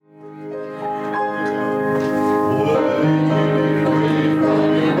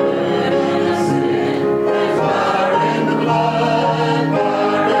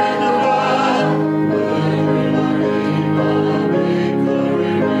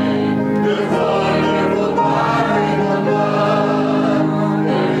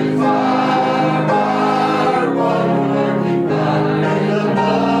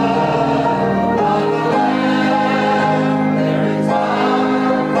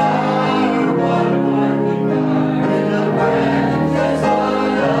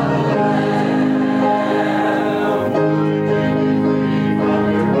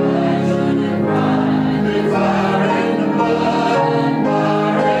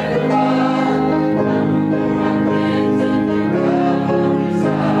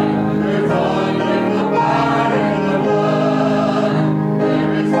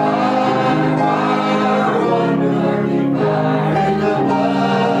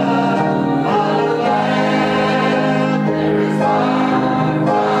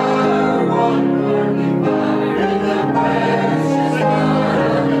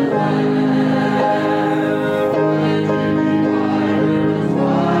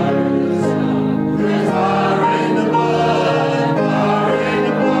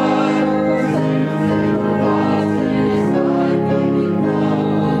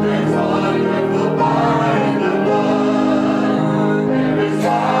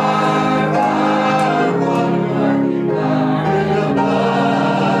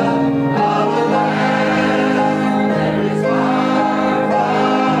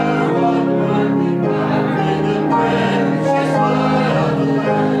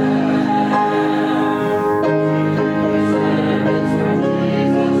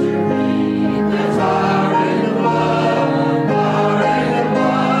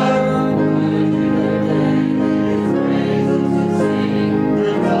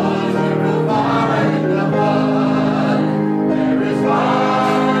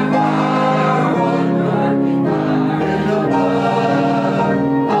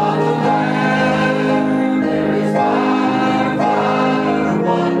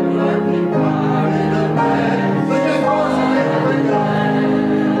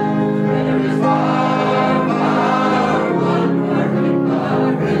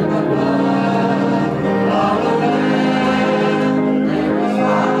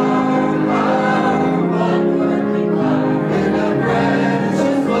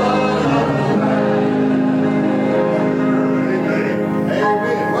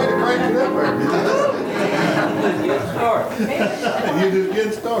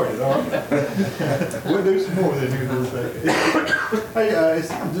started, all right? We'll do some more then here in a second. Hey,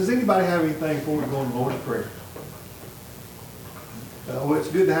 does anybody have anything before we go in the Lord's Prayer? Well, it's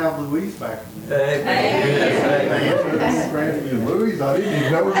good to have Louise back. Hey. Louise, I didn't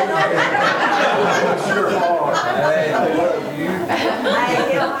even know that. Sure are. Hey, I love you.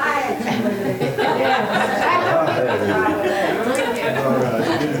 All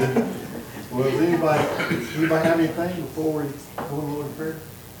right. Well, does anybody have anything before we go in the Lord's Prayer?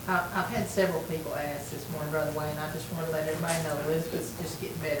 I've had several people ask this morning, Brother Wayne. I just want to let everybody know Elizabeth's just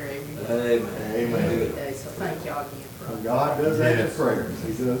getting better every day. Amen. Every day. So thank y'all again for all. God does answer prayers.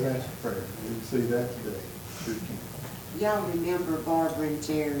 He does answer prayers. We can see that today. Sure can. Y'all remember Barbara and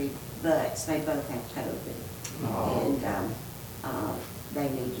Jerry Butts? They both have COVID. And they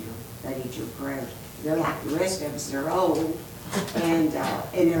need your prayers. They're like the rest of us, they're old. And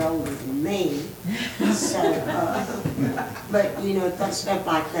they're older than me. So, but you know, stuff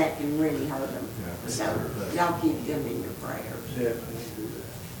like that can really hurt them. So y'all keep them in your prayers. Definitely do that.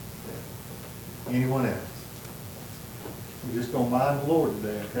 Yeah. Anyone else? We're just gonna mind the Lord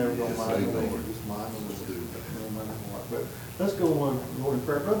today, okay? We're gonna mind the Lord. Just mind the Lord. No matter what. But let's go on Lord in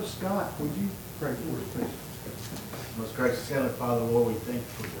prayer. Brother Scott, would you pray for us, please? Most gracious Heavenly Father, Lord, we thank you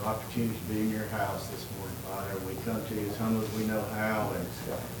for the opportunity to be in your house this morning, Father. We come to you as humble as we know how, and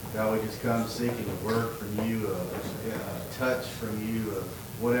God, we just come seeking a word from you, a touch from you, of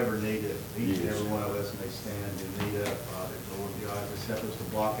whatever need that each and every one of us may stand in need of, Father. Lord, God, just help us to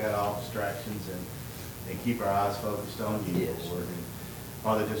block out all distractions and keep our eyes focused on you, Lord. And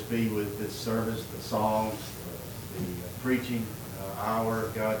Father, just be with this service, the songs, the preaching hour.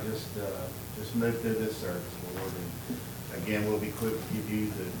 God, just move through this service, Lord. And again, we'll be quick to give you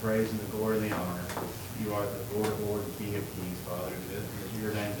the praise and the glory and the honor. You are the Lord of Lords and King of Kings, Father. In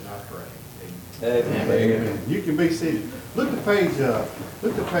your name that I pray. Amen. Amen. You can be seated. Look at page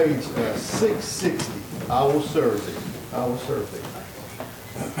 660. I will serve thee. I will serve thee.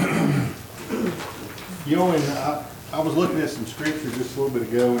 You know, and I was looking at some scripture just a little bit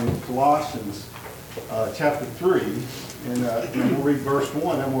ago in Colossians chapter 3, and we'll read verse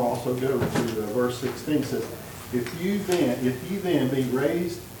 1, and we'll also go to verse 16. It says, If you then be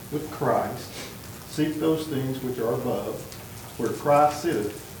raised with Christ, seek those things which are above, where Christ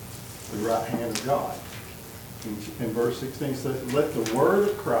sitteth at the right hand of God. In verse 16 says, Let the word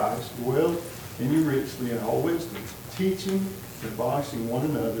of Christ dwell in you richly in all wisdom, teaching, admonishing one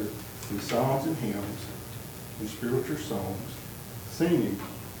another in psalms and hymns, and spiritual songs, singing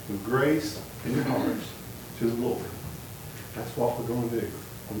with grace in your hearts to the Lord. That's what we're going to do.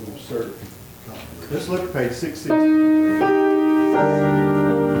 We're going to serve Him. Let's look at page 660.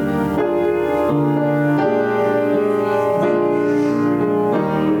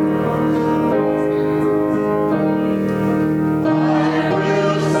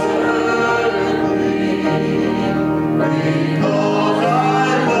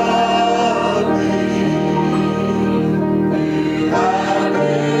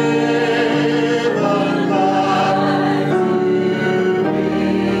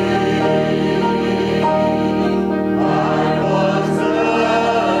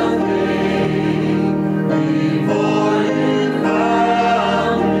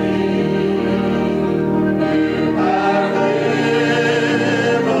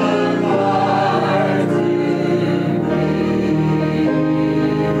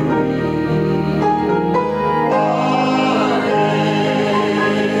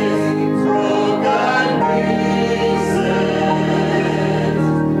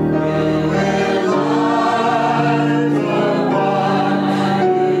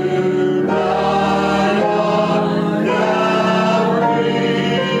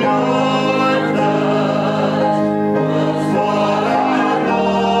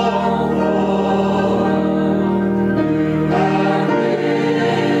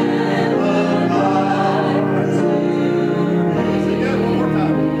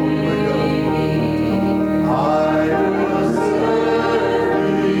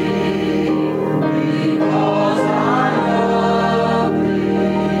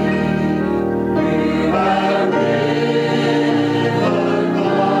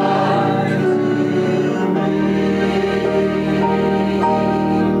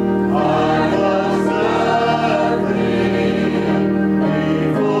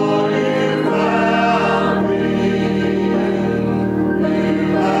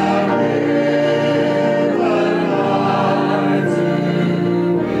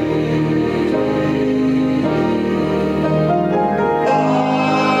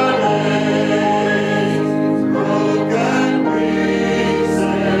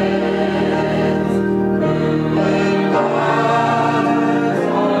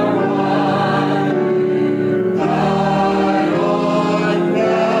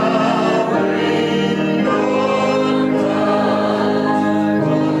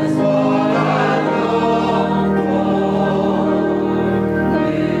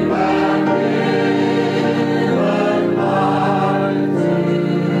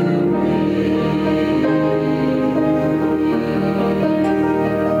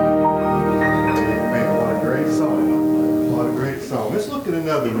 let's look at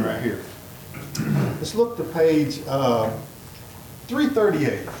another one right here. Let's look to page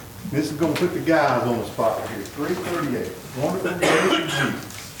 338. This is going to put the guys on the spot right here. 338. Wonderful grace of Jesus.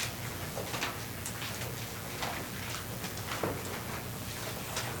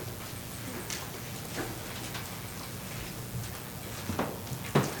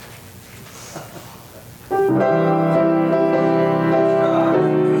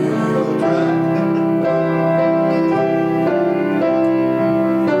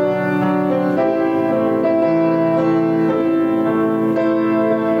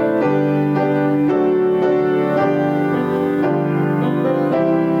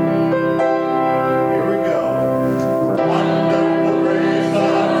 Here we go. Wonderful grace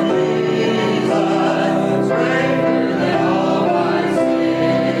of Jesus, greater than all my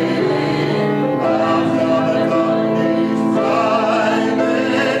sin. Love's gonna come these driving,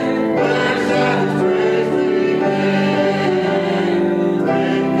 where Sabbath grace began.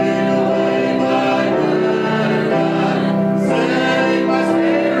 Taking away my burden, setting my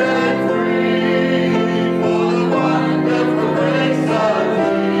spirit free. For the wonderful grace of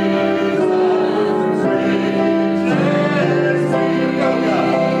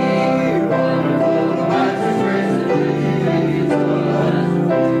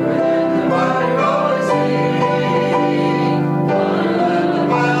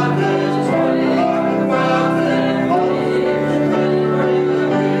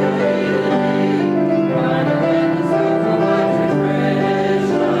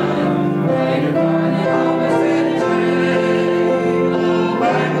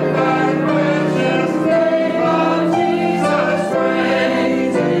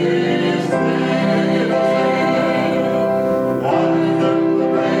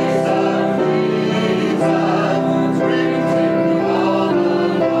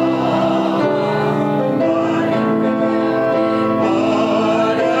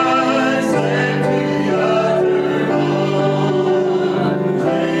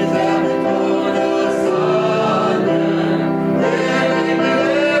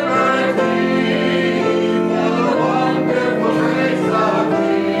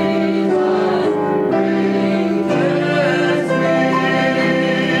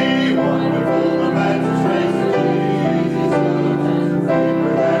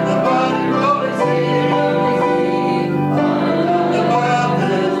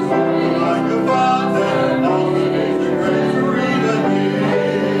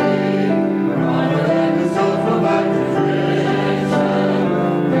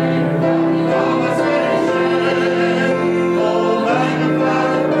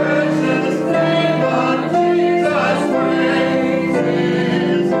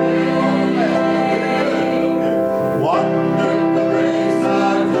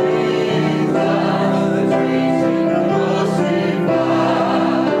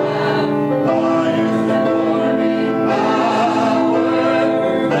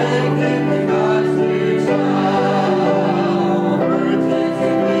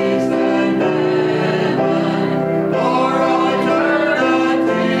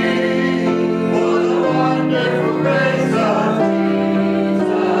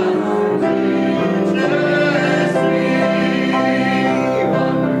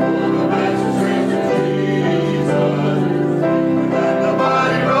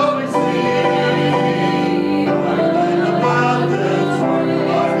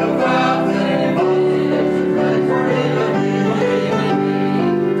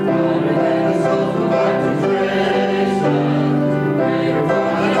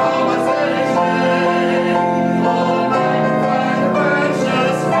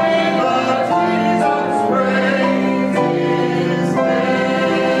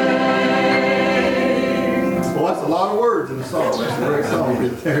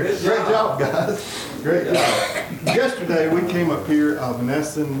Great job, guys. Great job. Yesterday, we came up here,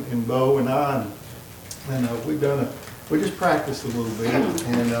 Vanessa and Bo and I, and we just practiced a little bit.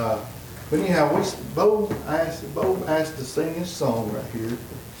 And but anyhow, Bo asked to sing this song right here.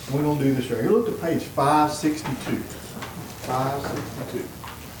 And we're gonna do this right here. Look at page 562. 562.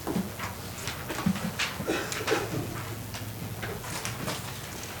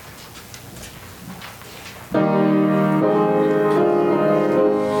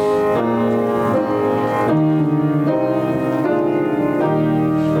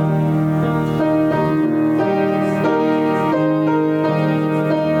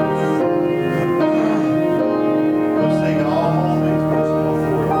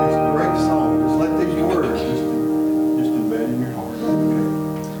 Just embed in your heart. Okay.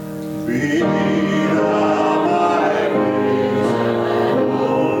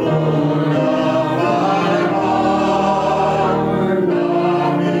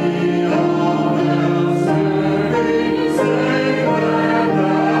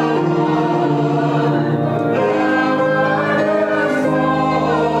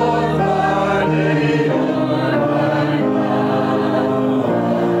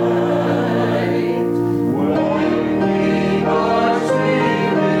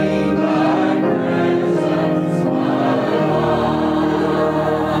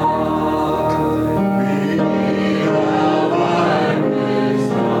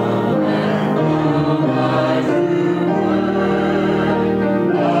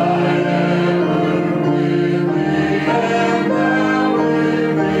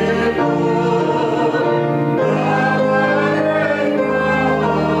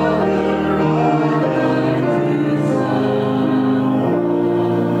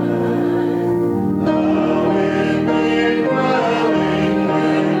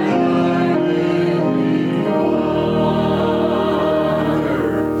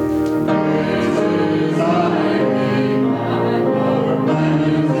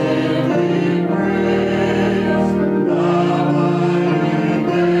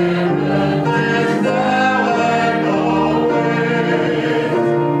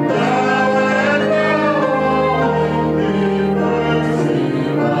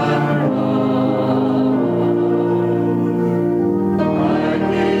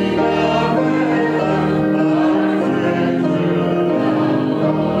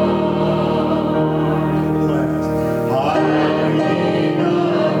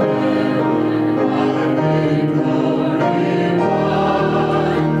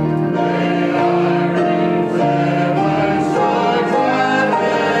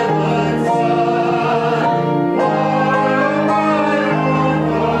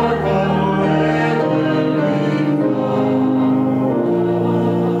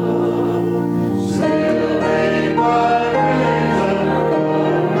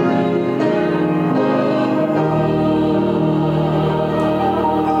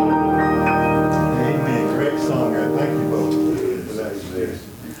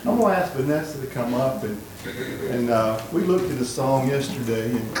 looked at a song yesterday,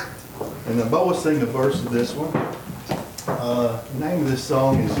 and I've always sing a verse of this one. The name of this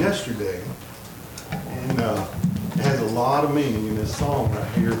song is Yesterday, and it has a lot of meaning in this song right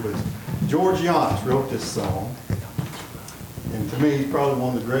here, but George Yonts wrote this song, and to me, he's probably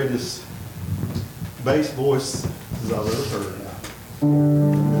one of the greatest bass voices I've ever heard.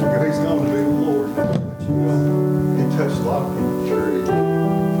 He's going to be the Lord, but you know, he touched a lot of people.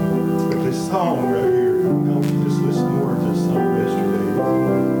 But this song right here, don't you just listen to the words of this song Yesterday.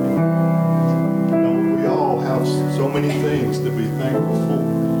 You know, we all have so many things to be thankful for,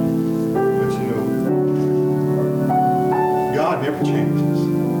 but you know, God never changes.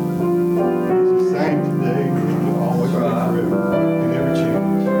 He's the same today, and he'll always be forever. He never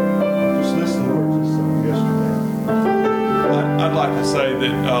changes. Just listen to the words of this song Yesterday. I'd like to say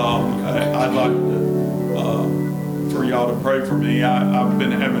that I'd like for y'all to pray for me. I've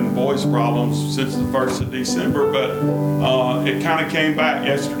been having voice problems since the 1st of December, but it kind of came back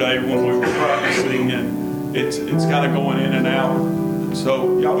yesterday when we were practicing, and it's kind of going in and out.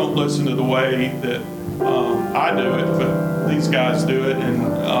 So y'all don't listen to the way that I do it, but these guys do it, and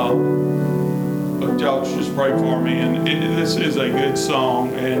but y'all just pray for me. And this is a good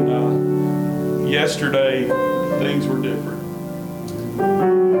song, and yesterday things were different.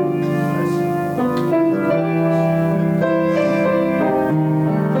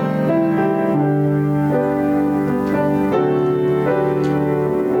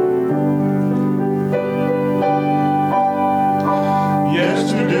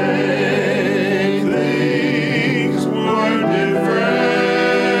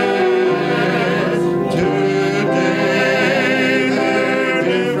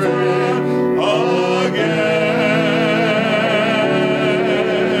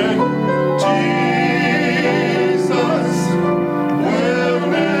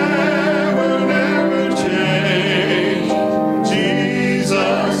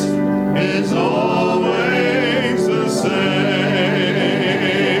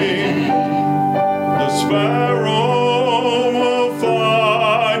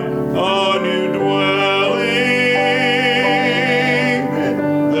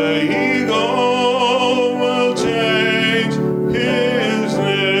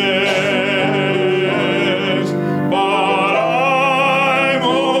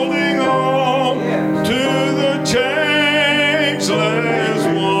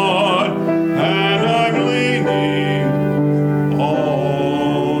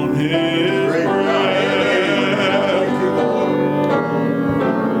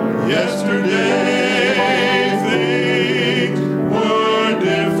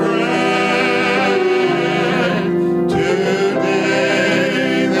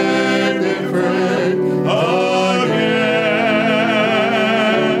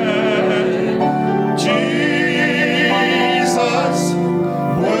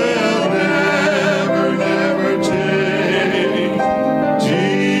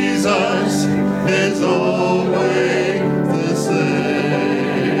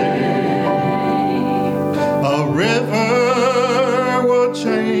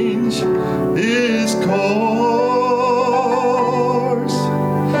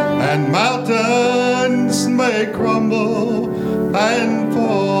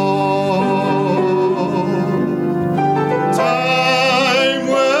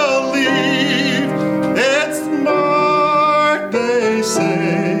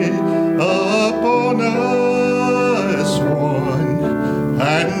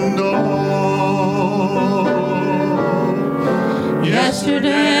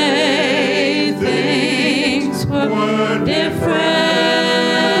 Yesterday things were different.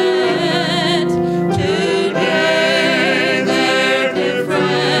 Today they're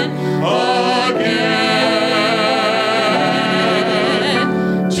different again.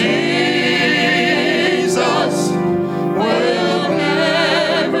 Jesus will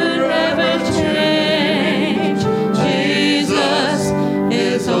never, ever change. Jesus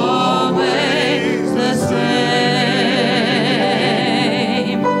is always the same.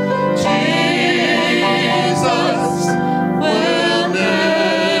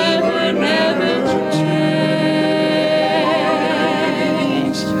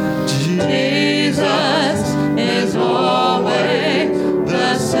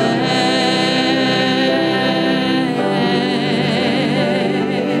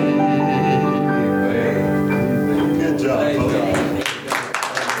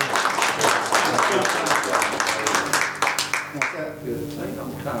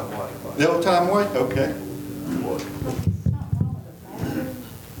 The old time way? Okay.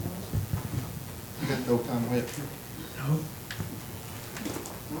 You got the old time way up here? No.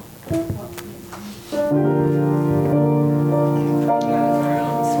 'Cause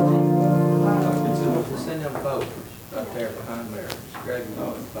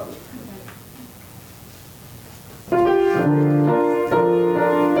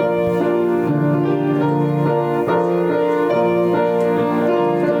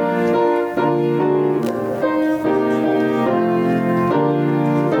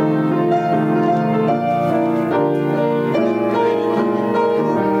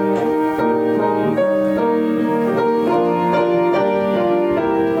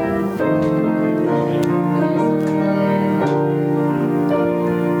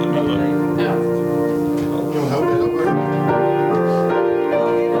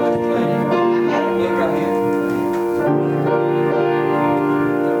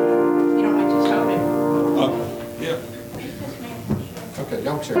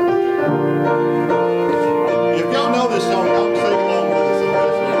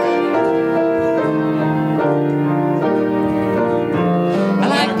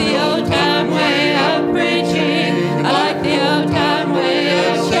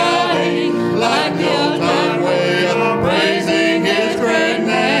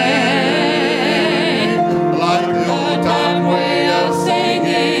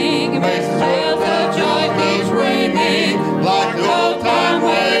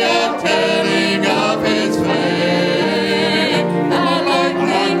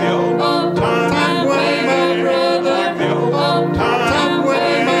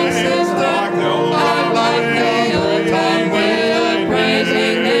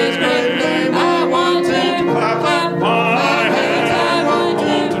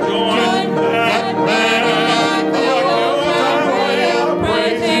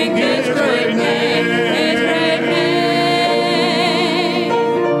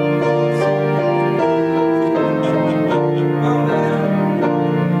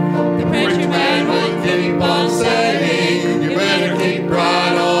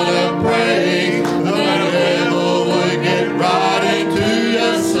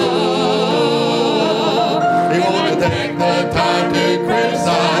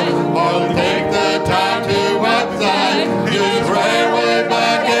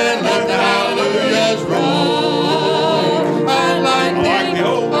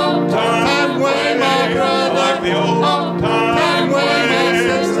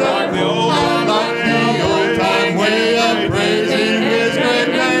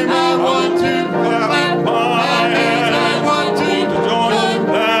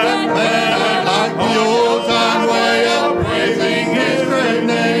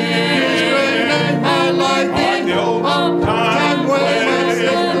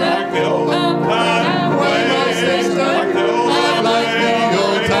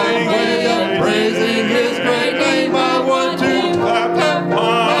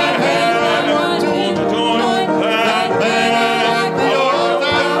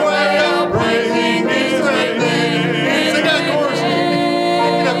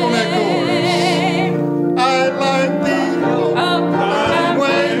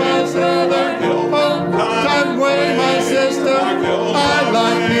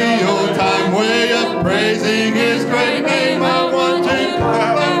praising His great name. I want to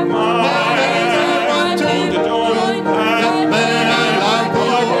clap my hands. I want to join that man. I like the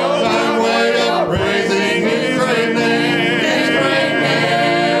old-time way of praising His great name. His great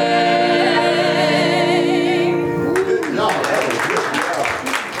name. Good job. That was good job.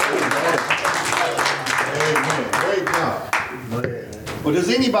 Amen. Great job. Well, does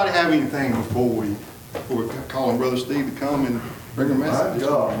anybody have anything before we call on Brother Steve to come and bring a message?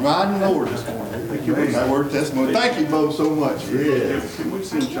 Riding the Lord this morning. Thank you. That word testimony. Thank you both so much. Yeah. Can we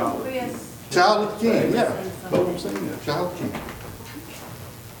sing Child? Child of the King. Yeah. Both of them sing that. Child of the King.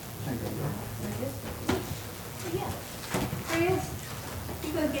 Yeah. Chris, you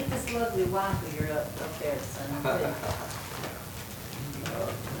go get this lovely wife of yours up there, son.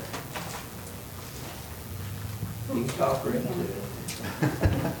 You can talk her into it.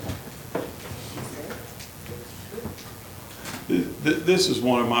 This is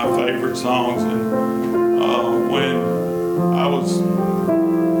one of my favorite songs, and when I was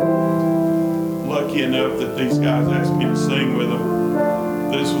lucky enough that these guys asked me to sing with them,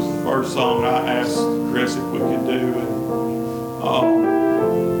 this was the first song I asked Chris if we could do. And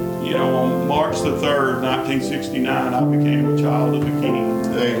you know, on March the 3rd, 1969, I became a child of the King.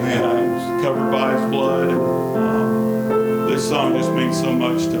 Amen. And I was covered by His blood, and this song just means so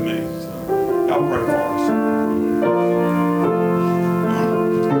much to me. So, y'all pray for us.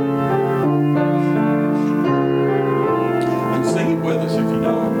 With us if you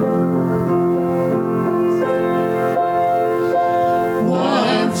know it.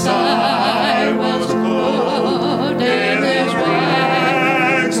 Once I was clothed in His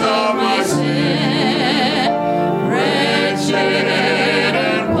rags of my sin, wretched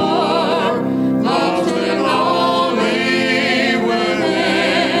and poor, lost and lonely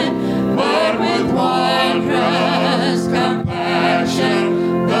within, but with wondrous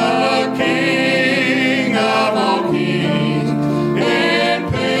compassion, the King of all kings, in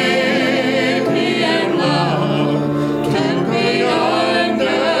pity and love, took me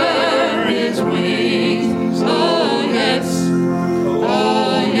under His wings. Oh yes,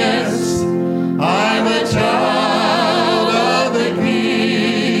 I'm a child of the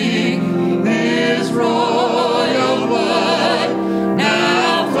King. His royal blood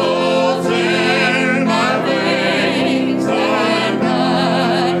now flows in my veins, and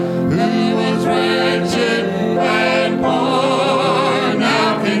I, who was wretched and poor,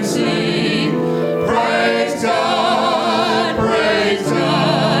 now can sing. Praise God, praise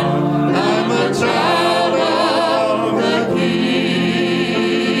God. I'm a child of the King.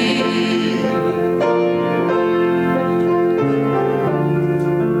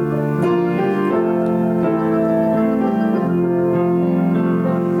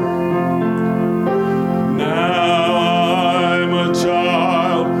 Now I'm a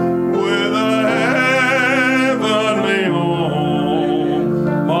child with a heavenly home.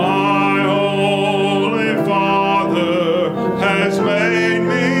 My Holy Father has made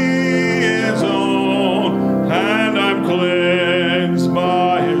me His own, and I'm cleansed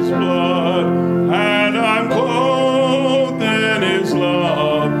by His blood, and I'm clothed in His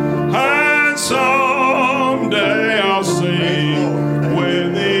love, and someday I'll sing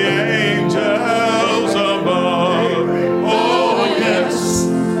with the angels above.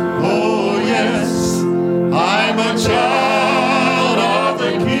 Oh yes, I'm a child of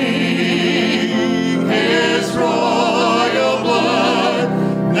the King. His royal blood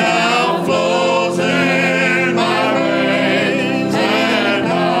now flows in my veins, and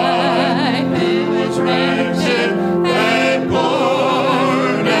I, who was wretched and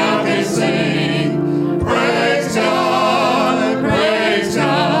poor, now can sing. Praise God, praise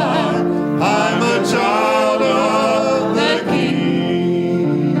God. I'm a child of the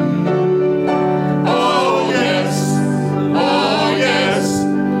King. Oh yes,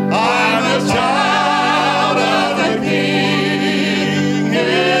 I'm a child of the King.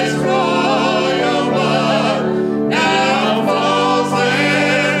 His royal blood now flows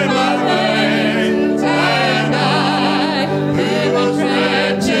in my veins, and I, who was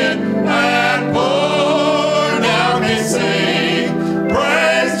wretched and poor, now can sing.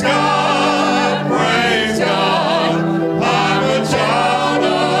 Praise God, praise God. I'm a child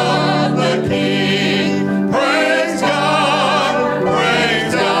of the King. Praise God,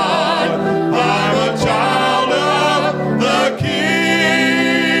 praise God. I'm a child of the King.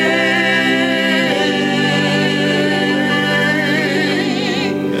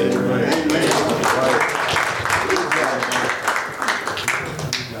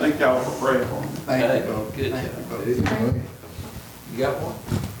 Thank y'all for praying for me. Thank you both. Good Thank job. you both. You got one?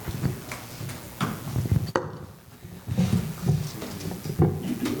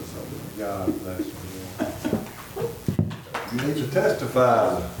 You do us something. God bless you. You need to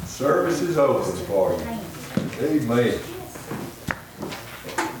testify. The service is open for you. Amen.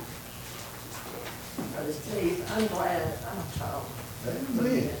 Brother Steve, I'm glad I'm tall.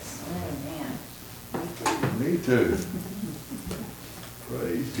 Amen. Amen. Me too.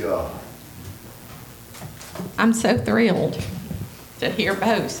 Praise God. I'm so thrilled to hear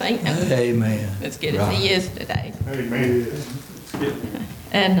Bo sing Amen. as good as he is today. Amen.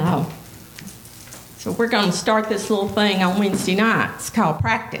 And so we're going to start this little thing on Wednesday night. It's called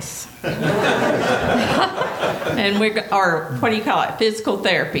practice. And or what do you call it? Physical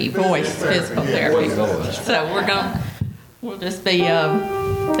therapy, voice, physical therapy. So we'll just be,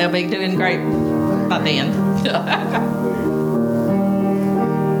 they'll be doing great by then.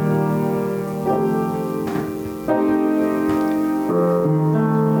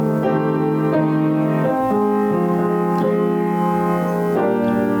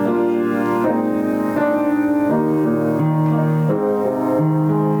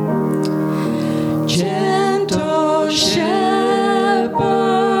 Gentle shepherd,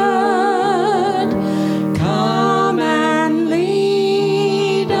 come and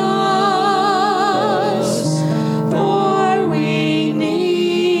lead us, for we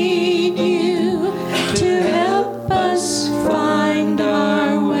need you to help us find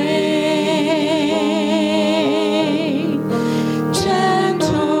our way.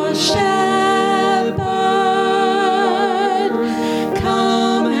 Gentle shepherd,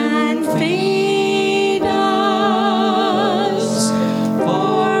 come and feed us,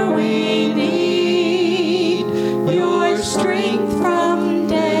 for we need your strength from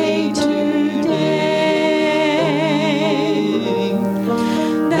day to day.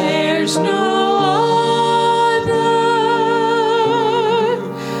 There's no other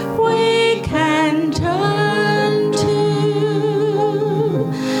we can turn to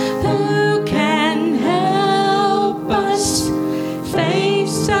who can help us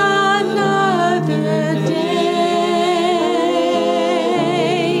face another day.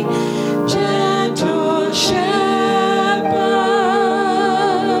 Gentle shepherd,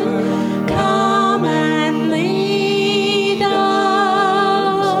 come and lead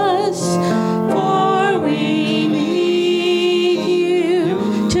us, for we need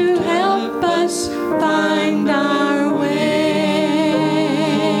you to help us find our way.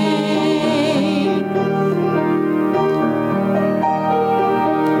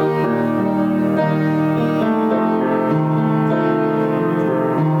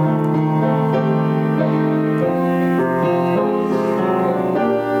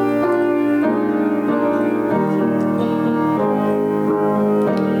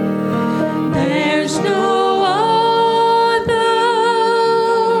 There's no other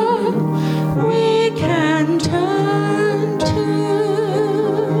we can turn to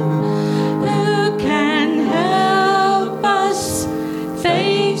who can help us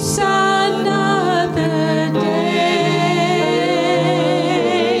face another day.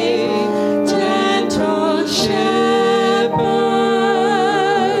 Gentle shepherd,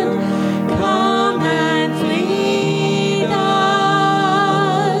 come and lead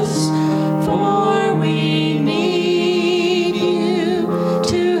us, for we need you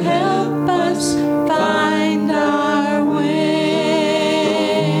to help us find our way.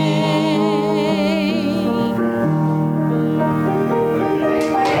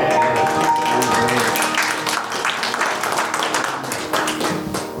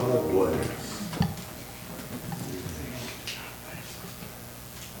 God bless.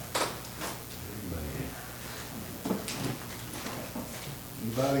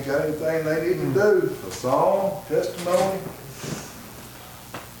 Anybody got anything they need to do? A song, testimony?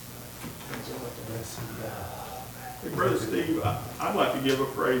 Hey, Brother Steve, I'd like to give a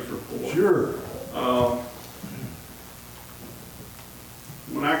praise report. Sure.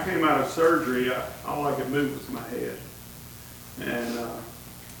 When I came out of surgery, all I could move was my head. And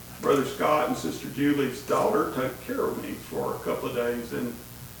Brother Scott and Sister Julie's daughter took care of me for a couple of days. And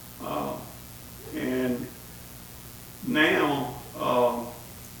now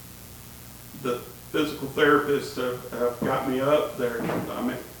the physical therapists have got me up there.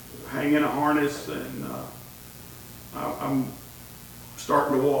 I'm hanging a harness, and I'm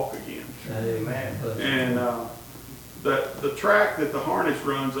starting to walk again. Amen. And the track that the harness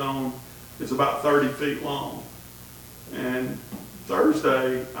runs on is about 30 feet long. And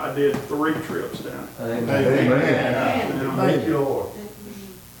Thursday, I did 3 trips down it. Amen. And, Thank you, Lord.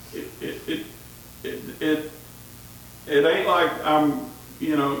 It ain't like I'm,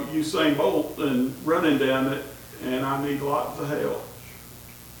 Usain Bolt and running down it, and I need lots of help.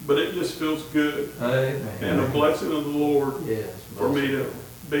 But it just feels good Amen. and a blessing of the Lord Yes. for me to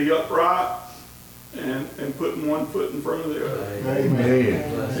be upright and putting one foot in front of the other. Amen.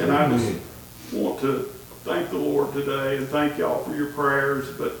 And I just want to thank the Lord today and thank y'all for your prayers,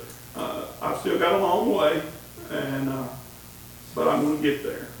 but I've still got a long way, and but I'm going to get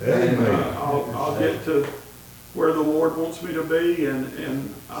there. Amen. I'll get to where the Lord wants me to be,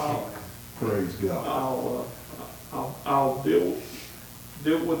 and Praise God. I'll deal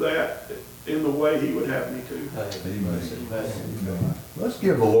with that in the way He would have me to. Amen. Let's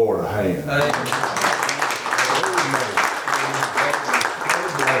give the Lord a hand.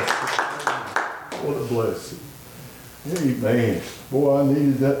 What a blessing. Amen. Boy, I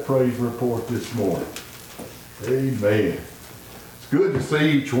needed that praise report this morning. Amen. It's good to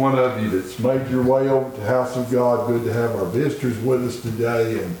see each one of you that's made your way over to the house of God. Good to have our visitors with us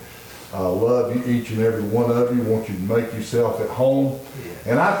today, and love you, each and every one of you. Want you to make yourself at home.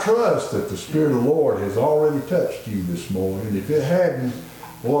 And I trust that the Spirit of the Lord has already touched you this morning. If it hadn't,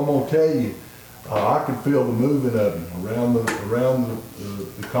 well, I'm going to tell you, I could feel the moving of Him around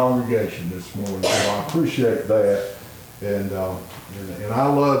the congregation this morning. So I appreciate that. And I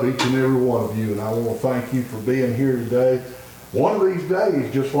love each and every one of you, and I want to thank you for being here today. One of these days,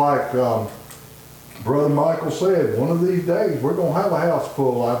 just like Brother Michael said, one of these days we're going to have a house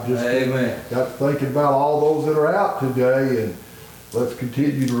full. I've just got to thinking about all those that are out today, and let's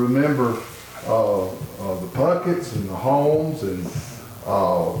continue to remember the Pucketts and the Holmes and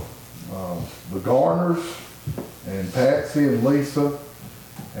the Garners and Patsy and Lisa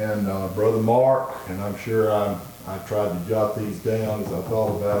and Brother Mark, and I'm sure I tried to jot these down as I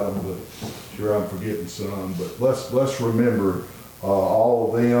thought about them, but sure I'm forgetting some. But let's remember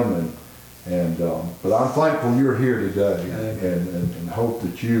all of them, but I'm thankful you're here today, and hope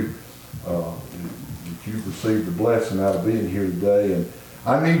that you've received a blessing out of being here today. And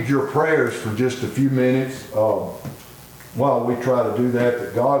I need your prayers for just a few minutes while we try to do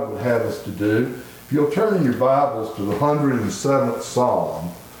that God would have us to do. If you'll turn in your Bibles to the 107th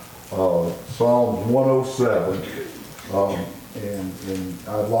Psalm. Psalms 107, and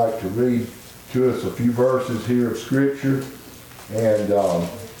I'd like to read to us a few verses here of Scripture, and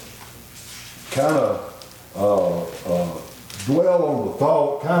kind of dwell on the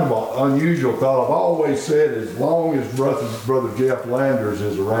thought, kind of an unusual thought. I've always said, as long as Brother Jeff Landers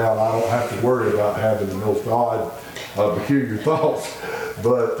is around, I don't have to worry about having the most odd, peculiar thoughts.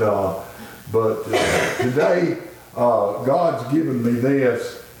 But today, God's given me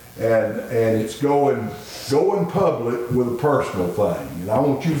this. And it's going public with a personal thing. And I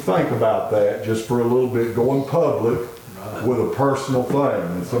want you to think about that just for a little bit, going public with a personal thing.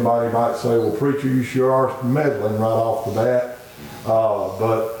 And somebody might say, well, preacher, you sure are meddling right off the bat.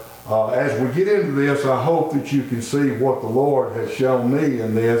 But as we get into this, I hope that you can see what the Lord has shown me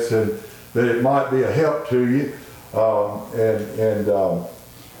in this, and that it might be a help to you.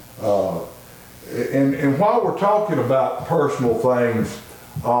 And while we're talking about personal things,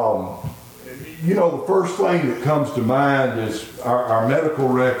 the first thing that comes to mind is our medical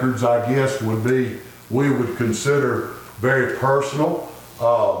records, I guess, we would consider very personal.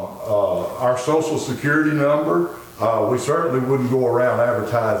 Our Social Security number, we certainly wouldn't go around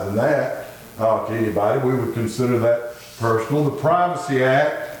advertising that to anybody. We would consider that personal. The Privacy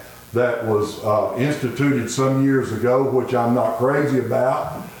Act that was instituted some years ago, which I'm not crazy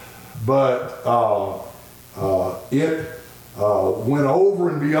about, but it went over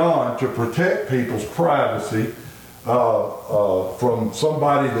and beyond to protect people's privacy from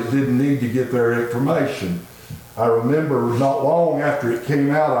somebody that didn't need to get their information. I remember not long after it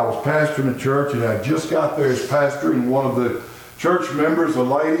came out, I was pastoring a church, and I just got there as pastor, and one of the church members, a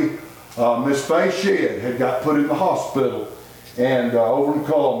lady, Miss Faye Shedd, had got put in the hospital and over in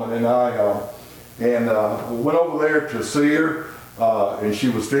Coleman, and I went over there to see her. And she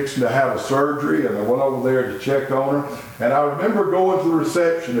was fixing to have a surgery, and I went over there to check on her. And I remember going to the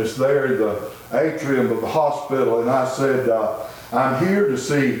receptionist there in the atrium of the hospital, and I said, I'm here to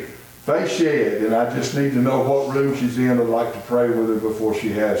see Faye Shedd, and I just need to know what room she's in. I'd like to pray with her before she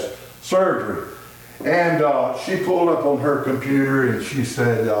has surgery. And she pulled up on her computer, and she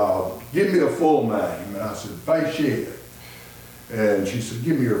said, give me a full name. And I said, Faye Shedd. And she said,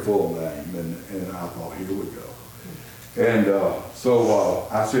 give me your full name. And I thought, here we go. And so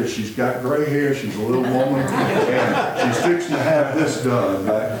I said, she's got gray hair, she's a little woman, and she's fixing to have this done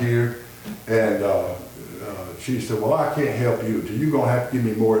back here. And she said, well, I can't help you. You're going to have to give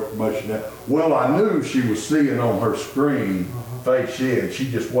me more information now. Well, I knew she was seeing on her screen Faye Shedd. She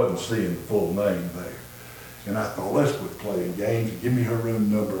just wasn't seeing the full name there. And I thought, let's quit playing games. Give me her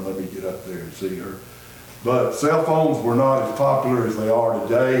room number and let me get up there and see her. But cell phones were not as popular as they are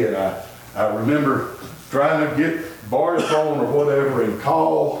today, and I remember trying to get borrow your phone or whatever and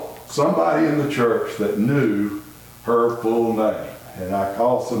call somebody in the church that knew her full name. And I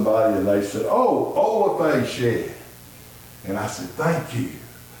called somebody and they said, "Oh, Ola Faye Shedd." And I said, "Thank you."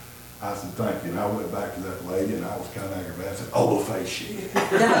 I said, "Thank you." And I went back to that lady and I was kind of aggravated. I said, "Ola Faye Shedd."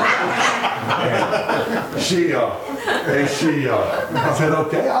 I said,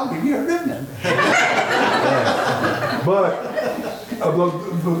 "Okay, I'll give you her good name."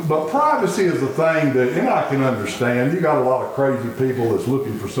 But privacy is a thing that, and I can understand. You got a lot of crazy people that's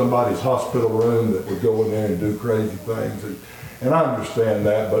looking for somebody's hospital room that would go in there and do crazy things. And I understand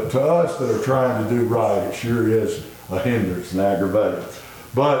that. But to us that are trying to do right, it sure is a hindrance and aggravating.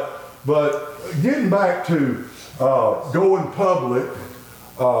 But getting back to going public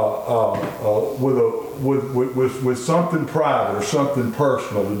with something private or something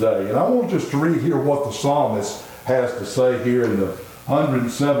personal today, and I want just to read here what the psalmist has to say here in the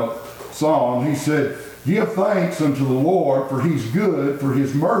 107th Psalm. He said, "Give thanks unto the Lord, for He's good, for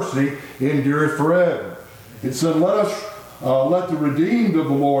His mercy endureth forever." It said, let the redeemed of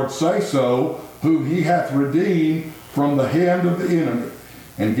the Lord say so, whom He hath redeemed from the hand of the enemy,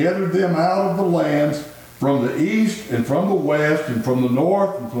 and gathered them out of the lands from the east and from the west and from the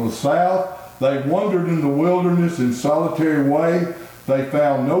north and from the south. They wandered in the wilderness in solitary way. They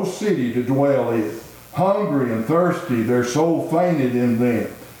found no city to dwell in. Hungry and thirsty, their soul fainted in them.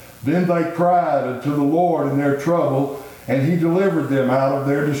 Then they cried unto the Lord in their trouble, and He delivered them out of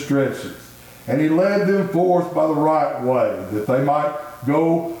their distresses. And He led them forth by the right way, that they might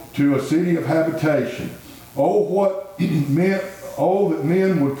go to a city of habitation. That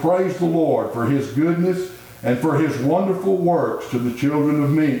men would praise the Lord for His goodness and for His wonderful works to the children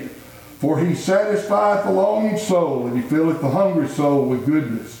of men. For He satisfieth the longing soul, and He filleth the hungry soul with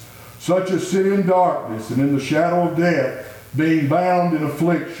goodness. Such as sit in darkness and in the shadow of death, being bound in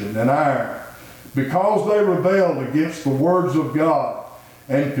affliction and iron. Because they rebelled against the words of God,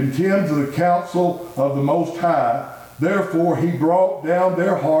 and contemned the counsel of the Most High, therefore He brought down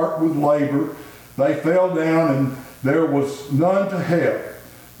their heart with labor. They fell down, and there was none to help.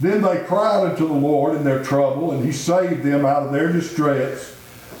 Then they cried unto the Lord in their trouble, and He saved them out of their distress.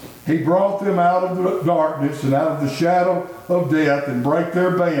 He brought them out of the darkness and out of the shadow of death, and brake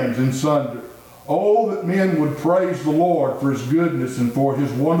their bands in sunder. Oh, that men would praise the Lord for His goodness and for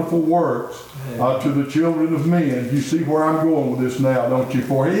His wonderful works to the children of men. You see where I'm going with this now, don't you?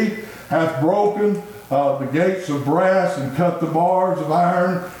 For He hath broken the gates of brass and cut the bars of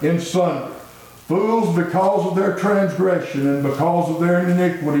iron in sunder. Fools, because of their transgression and because of their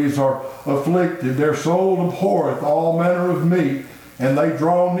iniquities, are afflicted. Their soul abhorreth all manner of meat, and they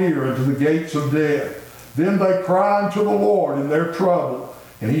draw near unto the gates of death. Then they cry unto the Lord in their trouble,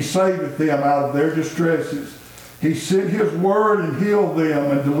 and He saveth them out of their distresses. He sent His word and healed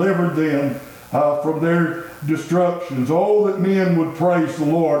them and delivered them from their destructions. Oh, that men would praise the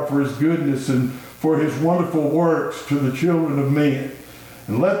Lord for His goodness and for His wonderful works to the children of men.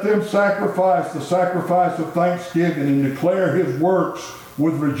 And let them sacrifice the sacrifice of thanksgiving and declare His works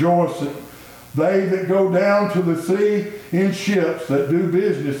with rejoicing. They that go down to the sea in ships, that do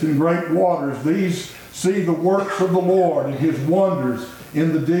business in great waters, these see the works of the Lord and His wonders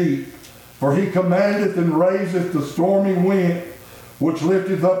in the deep. For He commandeth and raiseth the stormy wind, which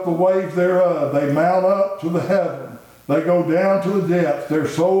lifteth up the waves thereof. They mount up to the heaven. They go down to the depths. Their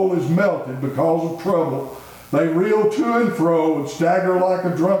soul is melted because of trouble. They reel to and fro and stagger like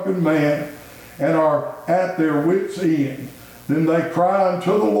a drunken man, and are at their wits' end. Then they cry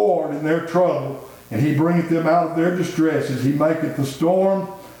unto the Lord in their trouble, and He bringeth them out of their distresses. He maketh the storm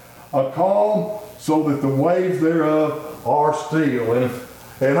a calm, so that the waves thereof are still.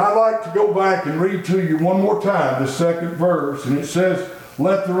 And I'd like to go back and read to you one more time the second verse. And it says,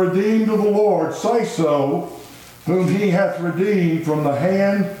 let the redeemed of the Lord say so, whom He hath redeemed from the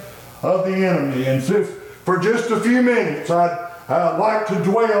hand of the enemy. And so for just a few minutes, I'd like to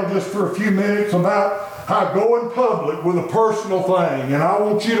dwell just for a few minutes about how going public with a personal thing. And I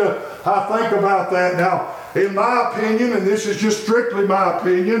want you to think about that. Now, in my opinion, and this is just strictly my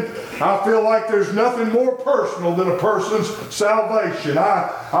opinion, I feel like there's nothing more personal than a person's salvation.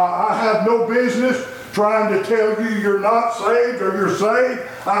 I have no business trying to tell you you're not saved or you're saved.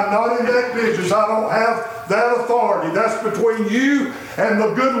 I'm not in that business. I don't have that authority. That's between you and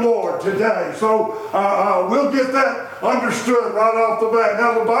the good Lord today. So we'll get that understood right off the bat.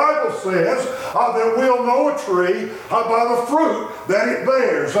 Now the Bible says that we'll know a tree by the fruit that it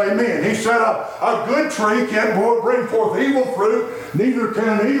bears. Amen. He said a good tree can't bring forth evil fruit, neither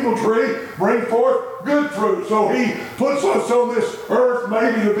can an evil tree bring forth good fruit. So He puts us on this earth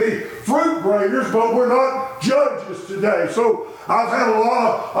maybe to be fruit bringers, but we're not judges today. So I've had a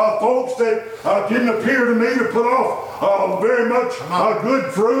lot of folks that didn't appear to me to put off very much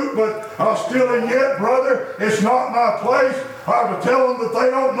good fruit, but still and yet, brother, it's not my place to tell them that they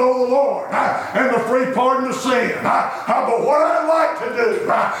don't know the Lord and the free pardon of sin. But what I'd like to do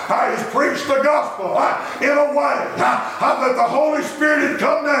is preach the gospel in a way that the Holy Spirit had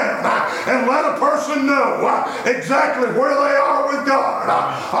come down and let a person know exactly where they are with God,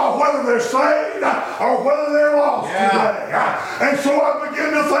 whether they're saved or whether they're lost today. And so I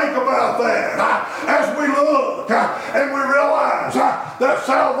begin to think about that as we look and we realize that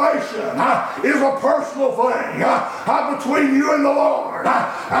salvation is a personal thing between you and the Lord.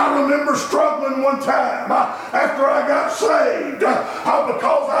 I remember struggling one time after I got saved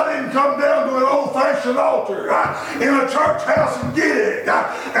because I didn't come down to an old-fashioned altar in a church house and get it.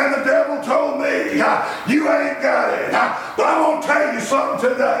 And the devil told me, you ain't got it. But I'm going to tell you something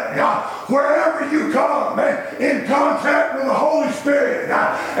today. Wherever you come in contact with the Holy Spirit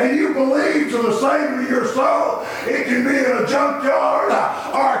and you believe to the Savior of your soul, it can be in a junkyard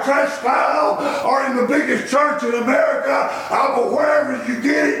or a trash pile or in the biggest church in America, but wherever you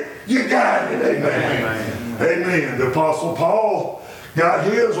get it, you got it. Amen. Amen. The Apostle Paul got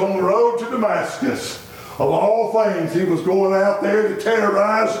his on the road to Damascus. Of all things, he was going out there to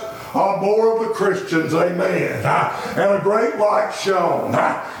terrorize more of the Christians, amen. And a great light shone.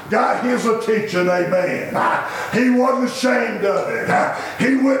 Got his attention, amen. He wasn't ashamed of it.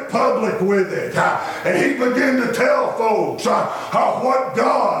 He went public with it. And he began to tell folks what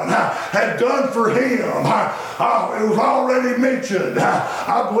God had done for him. It was already mentioned,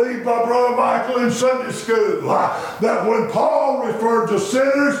 I believe by Brother Michael in Sunday school, that when Paul referred to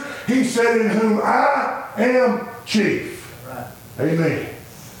sinners, he said, in whom I am chief. Right. Amen.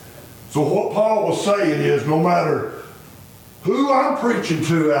 So what Paul was saying is, no matter who I'm preaching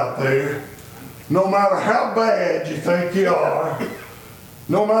to out there, no matter how bad you think you are,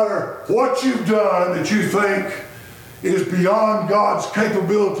 no matter what you've done that you think is beyond God's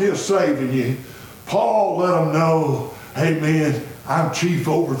capability of saving you, Paul let them know, amen, I'm chief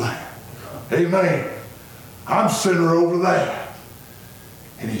over that. Amen. I'm sinner over that.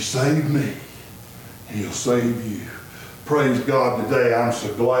 And he saved me. And he'll save you. Praise God today. I'm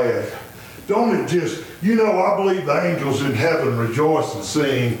so glad. Don't it just, I believe the angels in heaven rejoice and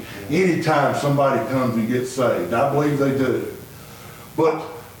sing anytime somebody comes and gets saved. I believe they do. But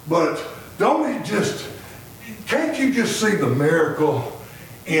don't it just, can't you just see the miracle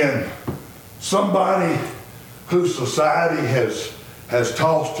in somebody whose society has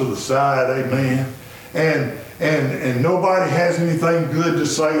tossed to the side, amen? And nobody has anything good to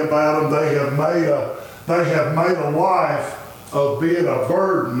say about them. They have made a life of being a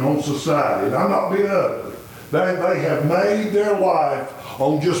burden on society. And I'm not being ugly. They have made their life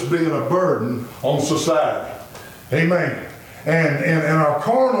on just being a burden on society. Amen. And our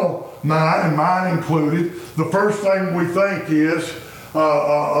carnal mind, and mine included, the first thing we think is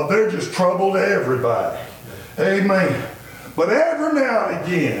they're just trouble to everybody. Amen. But every now and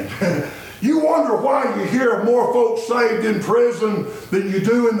again, you wonder why you hear more folks saved in prison than you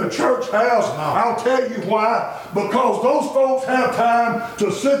do in the church house. I'll tell you why. Because those folks have time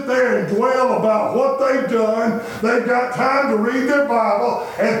to sit there and dwell about what they've done. They've got time to read their Bible.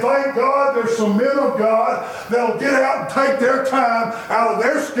 And thank God there's some men of God that'll get out and take their time out of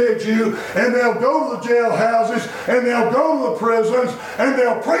their schedule. And they'll go to the jailhouses. And they'll go to the prisons. And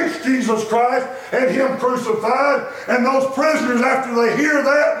they'll preach Jesus Christ and Him crucified. And those prisoners, after they hear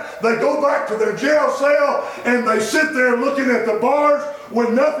that, they go back to their jail cell and they sit there looking at the bars with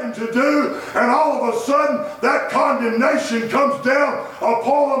nothing to do, and all of a sudden that condemnation comes down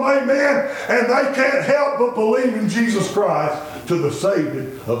upon them, amen, and they can't help but believe in Jesus Christ to the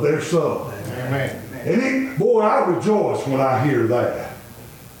saving of their soul. Amen. And boy, I rejoice when I hear that.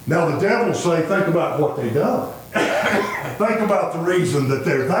 Now the devil will say, think about what they done. Think about the reason that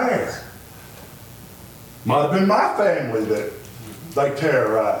they're there. Might have been my family that they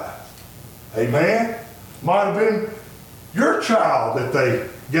terrorized. Amen? Might have been your child that they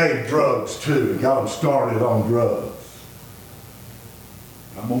gave drugs to and got them started on drugs.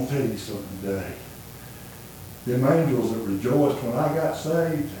 I'm going to tell you something today. Them angels that rejoiced when I got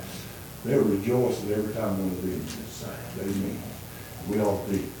saved, they're rejoicing every time one of them gets saved. Amen. We ought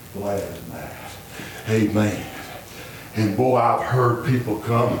to be glad in that. Amen. And boy, I've heard people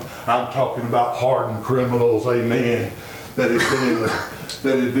come. I'm talking about hardened criminals, amen, that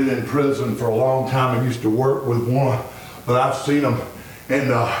had been in prison for a long time. I used to work with one, but I've seen them,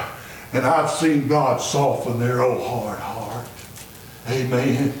 and I've seen God soften their old hard heart.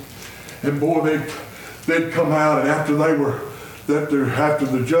 Amen. And boy, they'd come out, and after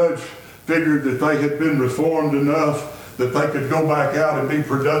the judge figured that they had been reformed enough, that they could go back out and be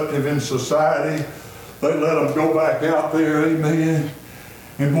productive in society. They let them go back out there, amen.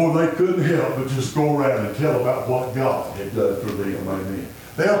 And boy, they couldn't help but just go around and tell about what God had done for them, amen.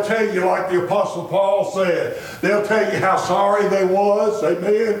 They'll tell you, like the Apostle Paul said, they'll tell you how sorry they was,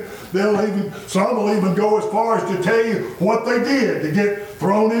 amen. Some will even go as far as to tell you what they did to get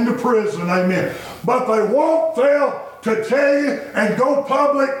thrown into prison, amen. But they won't fail to tell you and go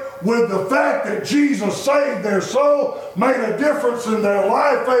public with the fact that Jesus saved their soul, made a difference in their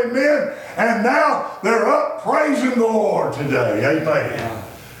life, amen. And now they're up praising the Lord today, amen.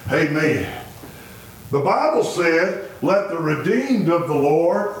 Amen. The Bible said, let the redeemed of the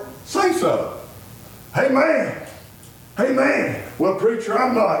Lord say so. Amen. Amen. Well, preacher,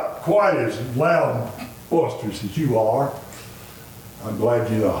 I'm not quite as loud and boisterous as you are. I'm glad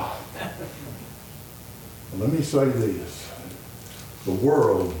you're not. Let me say this. The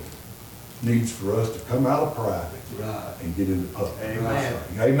world needs for us to come out of private and get into public. Amen.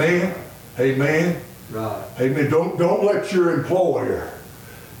 Amen. Amen. Right. Amen. Don't let your employer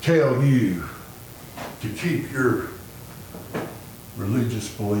tell you to keep your religious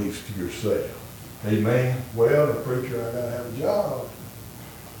beliefs to yourself. Amen. Well, the preacher, I gotta have a job.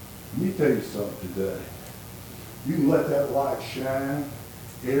 Let me tell you something today. You can let that light shine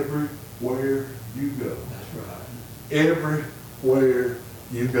everywhere you go. That's right. Everywhere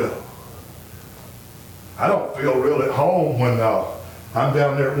you go. I don't feel real at home when I'm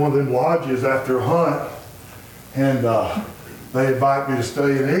down there at one of them lodges after a hunt, and they invite me to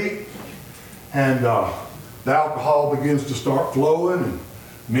stay and eat, and the alcohol begins to start flowing, and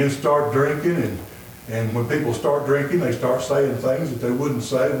men start drinking, and when people start drinking, they start saying things that they wouldn't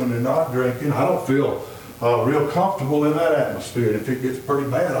say when they're not drinking. I don't feel real comfortable in that atmosphere, and if it gets pretty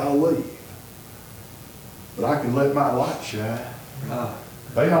bad, I'll leave. But I can let my light shine. Right.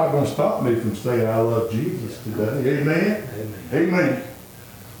 They're not going to stop me from saying I love Jesus today. Amen? Amen. Amen.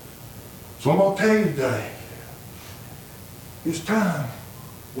 So I'm going to tell you today, it's time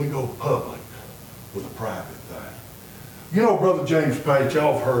we go public with a private thing. You know, Brother James Page,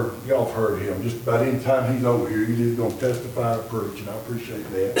 y'all have heard him. Just about any time he's over here, he's either going to testify or preach, and I appreciate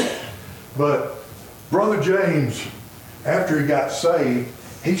that. But Brother James, after he got saved,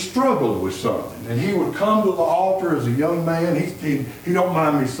 he struggled with something, and he would come to the altar as a young man. He don't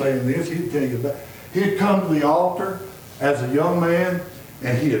mind me saying this. He'd tell you that. He'd come to the altar as a young man,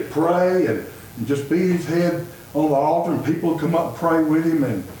 and he'd pray and just beat his head on the altar, and people would come up and pray with him,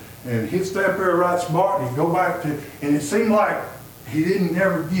 and he'd stay up there right smart, and he'd go back to, and it seemed like he didn't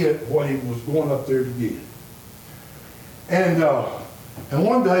ever get what he was going up there to get. And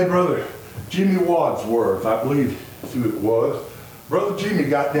one day, Brother Jimmy Wadsworth, I believe that's who it was, Brother Jimmy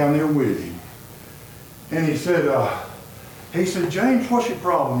got down there with him, and he said, James, what's your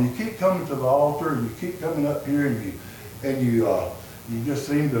problem? You keep coming to the altar, and you keep coming up here, and you just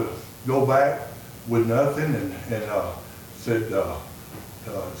seem to go back with nothing. And said,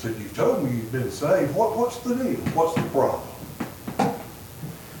 you told me you've been saved. What's the deal? What's the problem?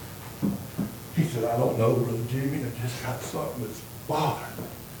 He said, I don't know, Brother Jimmy. I just got something that's bothering me.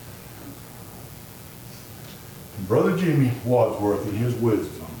 Brother Jimmy Wadsworth, in his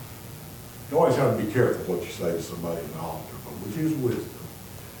wisdom, you always have to be careful what you say to somebody in the altar, but with his wisdom,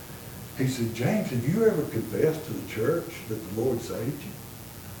 he said, James, have you ever confessed to the church that the Lord saved you?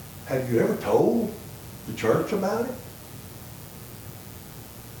 Have you ever told the church about it?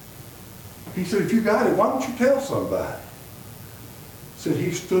 He said, if you got it, why don't you tell somebody? He said,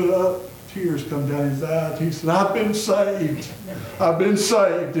 he stood up, tears come down his eyes. He said, I've been saved. I've been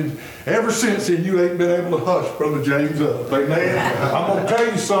saved. And ever since then, you ain't been able to hush Brother James up. Amen. I'm going to tell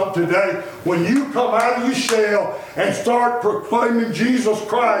you something today. When you come out of your shell and start proclaiming Jesus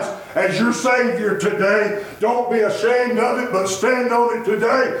Christ as your Savior today, don't be ashamed of it, but stand on it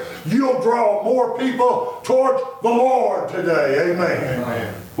today. You'll draw more people towards the Lord today. Amen.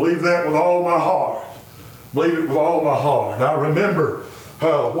 Amen. Believe that with all my heart. Believe it with all my heart. I remember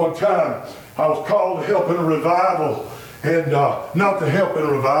one time I was called to help in a revival, and not to help in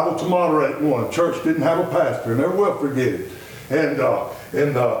a revival, to moderate one. Church didn't have a pastor, and never will forget it. And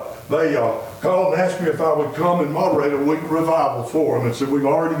they called and asked me if I would come and moderate a week revival for them, and said, we've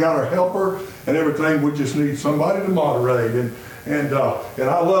already got our helper and everything, we just need somebody to moderate. And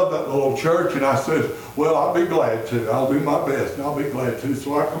I love that little church, and I said, well, I'll be glad to. I'll do my best, and I'll be glad to.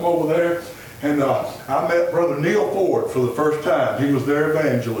 So I come over there, and I met Brother Neil Ford for the first time. He was their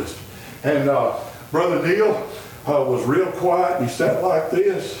evangelist. And Brother Neil was real quiet, and he sat like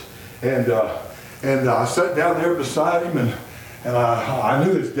this. And I sat down there beside him, and I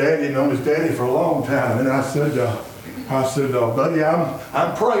knew his daddy, known his daddy for a long time. And I said, buddy,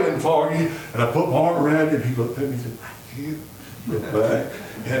 I'm praying for you. And I put my arm around him, and he looked at me and said, you.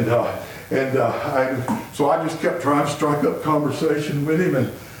 So I just kept trying to strike up conversation with him,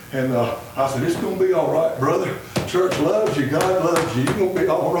 and I said, it's going to be all right, brother. Church loves you. God loves you. You're going to be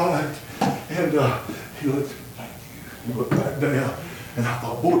all right. And he looked, thank you. He looked back down. And I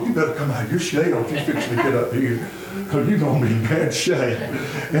thought, boy, you better come out of your shade or you're fixing to get up here, because you're going to be in bad shape.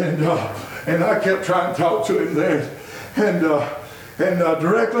 And I kept trying to talk to him there. And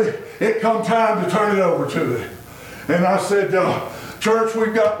directly, it come time to turn it over to him. And I said, church,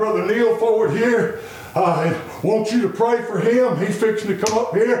 we've got Brother Neil forward here. I want you to pray for him. He's fixing to come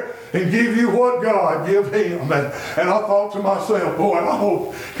up here and give you what God give him. And I thought to myself, boy, I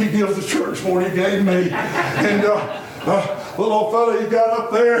hope he gives the church more than he gave me. And little old fella, he got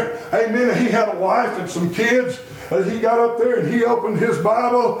up there, amen, he had a wife and some kids. He got up there and he opened his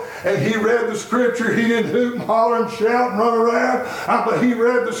Bible and he read the scripture. He didn't hoot and holler and shout and run around, but he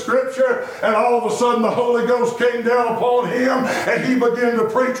read the scripture, and all of a sudden the Holy Ghost came down upon him and he began to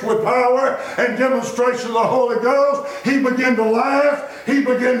preach with power and demonstration of the Holy Ghost. He began to laugh. He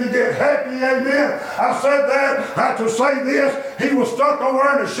began to get happy, amen. I said that to say this. He was stuck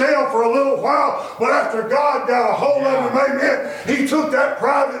over in a shell for a little while, but after God got a hold of him, amen, he took that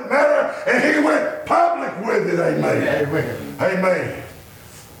private matter and he went public with it, amen. Amen. Amen.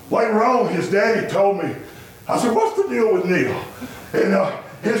 Later on, his daddy told me, I said, what's the deal with Neil? And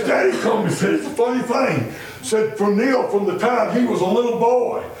his daddy told me, said, it's a funny thing. Said, from Neil, from the time he was a little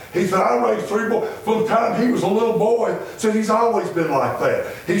boy, he said, I raised 3 boys. From the time he was a little boy, said, he's always been like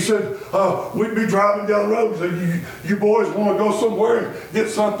that. He said, we'd be driving down the road and said, you boys want to go somewhere and get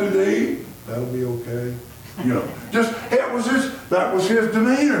something to eat? That'll be okay. You know, that was his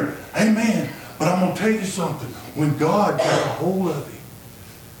demeanor. Amen. But I'm going to tell you something. When God got a hold of him,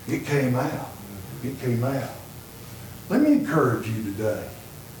 it came out. It came out. Let me encourage you today.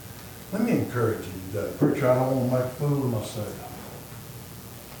 Let me encourage you today. Preacher, I don't want to make a fool of myself.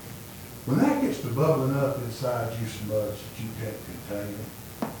 When that gets to bubbling up inside you so much that you can't contain it,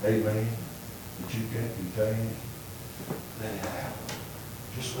 amen, that you can't contain it, let it out.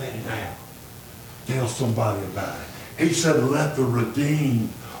 Just let it out. Tell somebody about it. He said, let the redeemed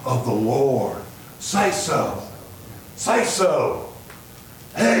of the Lord say so. Say so.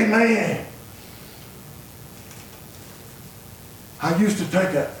 Amen. I used to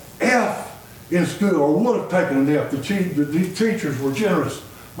take an F in school, or would have taken an F. The teachers were generous,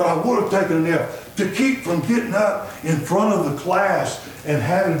 but I would have taken an F to keep from getting up in front of the class and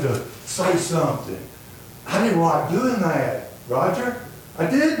having to say something. I didn't like doing that, Roger. I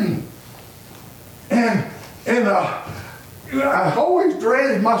didn't. And I always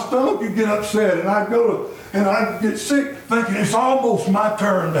dreaded my stomach would get upset, and I'd get sick thinking it's almost my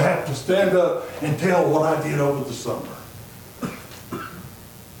turn to have to stand up and tell what I did over the summer.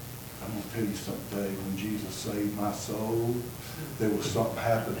 I'm going to tell you something, Dave. When Jesus saved my soul, there was something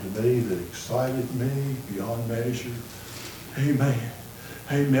happened to me that excited me beyond measure. Amen.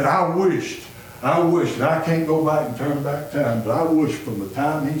 Amen. I wished, and I can't go back and turn back time, but I wish from the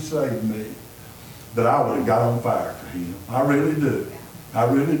time he saved me that I would have got on fire for him. I really do. I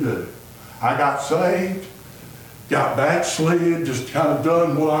really do. I got saved, got backslid, just kind of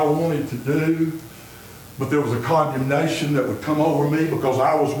done what I wanted to do. But there was a condemnation that would come over me because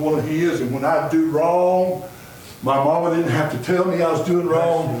I was one of his, and when I'd do wrong, my mama didn't have to tell me I was doing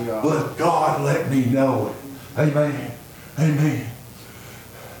wrong, but God let me know it. Amen. Amen.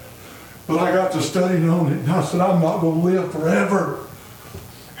 But I got to studying on it, and I said, I'm not going to live forever.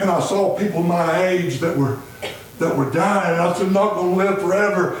 And I saw people my age that were dying. And I said, I'm not going to live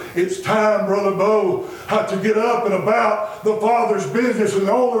forever. It's time, Brother Bo, to get up and about the Father's business. And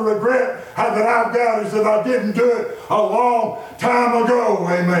the only regret that I've got is that I didn't do it a long time ago.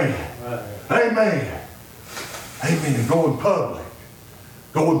 Amen. Amen. Amen. Going public.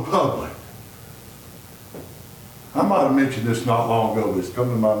 Going public. I might have mentioned this not long ago, but it's come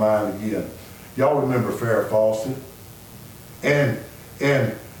to my mind again. Y'all remember Farrah Fawcett? And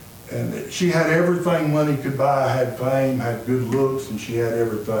she had everything money could buy, had fame, had good looks, and she had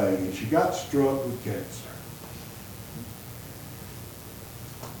everything. And she got struck with cancer.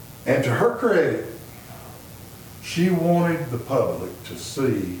 And to her credit, she wanted the public to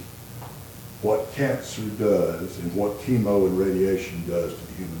see what cancer does and what chemo and radiation does to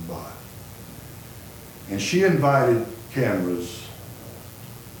the human body. And she invited cameras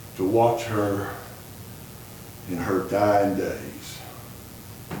to watch her in her dying days.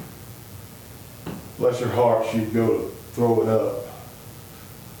 Bless her heart, she'd go to throw it up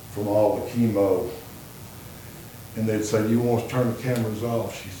from all the chemo. And they'd say, you want us to turn the cameras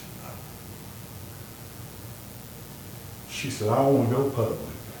off? She said, no. She said, I want to go public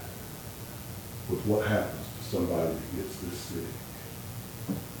with what happens to somebody that gets this sick.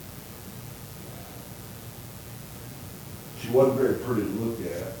 She wasn't very pretty to look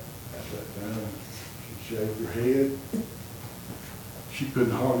at that time. She shaved her head. She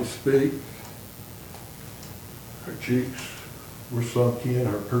couldn't hardly speak. Her cheeks were sunk in.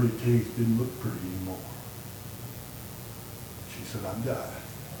 Her pretty teeth didn't look pretty anymore. She said, I'm dying.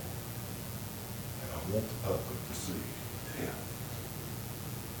 And I want the public to see him.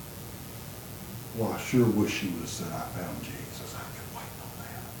 Well, I sure wish she would have said, I found Jesus. I've been waiting on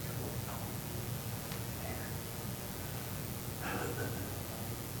that. I've been waiting on it.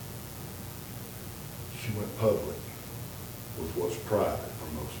 She went public with what's private for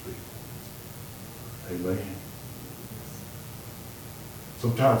most people. Amen.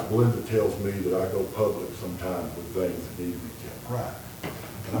 Sometimes Belinda tells me that I go public sometimes with things that need to be kept private.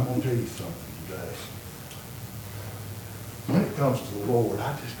 And I'm going to tell you something today. When it comes to the Lord,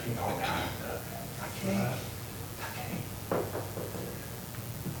 I just can't hold on. I can't.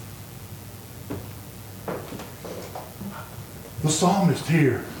 The psalmist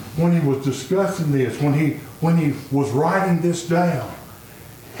here, when he was discussing this, when he was writing this down,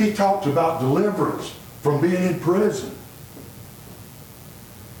 he talked about deliverance from being in prison.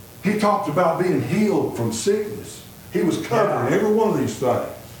 He talked about being healed from sickness. He was covering every one of these things.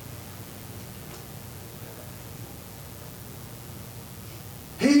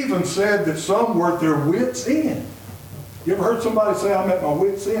 He even said that some were at their wits' end. You ever heard somebody say, I'm at my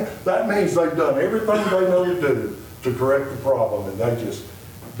wits' end? That means they've done everything they know to do to correct the problem, and they just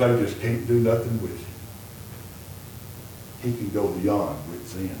can't do nothing with it. He can go beyond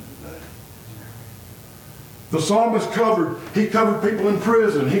wits' end today. The psalmist covered people in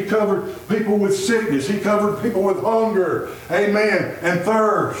prison. He covered people with sickness. He covered people with hunger, amen, and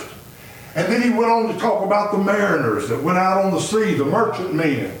thirst. And then he went on to talk about the mariners that went out on the sea, the merchant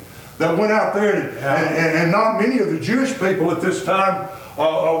men that went out there. And not many of the Jewish people at this time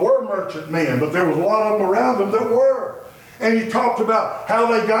were merchant men, but there was a lot of them around them that were. And he talked about how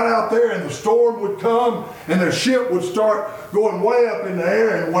they got out there and the storm would come and their ship would start going way up in the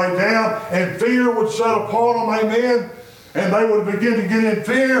air and way down, and fear would set upon them, amen. And they would begin to get in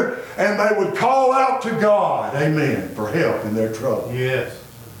fear and they would call out to God, amen, for help in their trouble. Yes.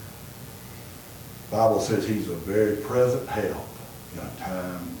 The Bible says he's a very present help in a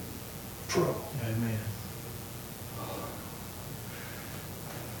time of trouble. Amen.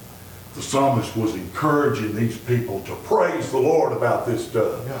 The psalmist was encouraging these people to praise the Lord about this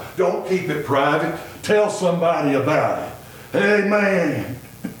stuff. Yeah. Don't keep it private. Tell somebody about it. Amen.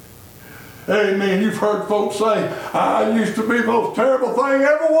 Amen. You've heard folks say, I used to be the most terrible thing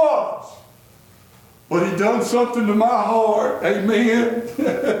ever was. But he done something to my heart. Amen.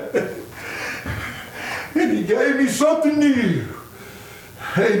 And he gave me something new.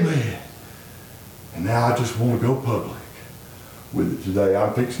 Amen. And now I just want to go public with it today.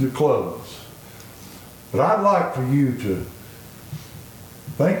 I'm fixing to close. But I'd like for you to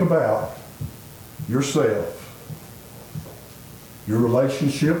think about yourself, your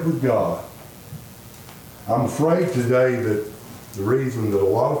relationship with God. I'm afraid today that the reason that a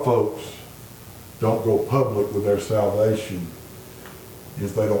lot of folks don't go public with their salvation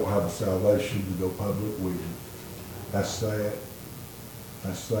is they don't have a salvation to go public with. That's sad.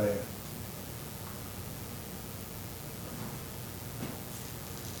 That's sad.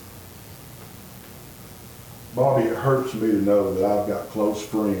 Bobby, it hurts me to know that I've got close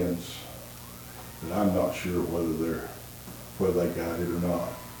friends that I'm not sure whether they got it or not.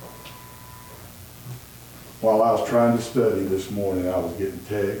 While I was trying to study this morning, I was getting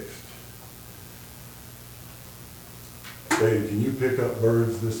texts. Saying, can you pick up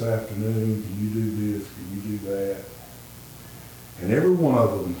birds this afternoon? Can you do this? Can you do that? And every one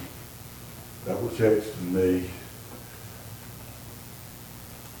of them that were texting me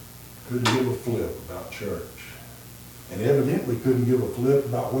couldn't give a flip about church. And evidently couldn't give a flip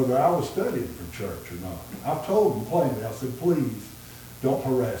about whether I was studying for church or not. I've told them plainly, I said, please don't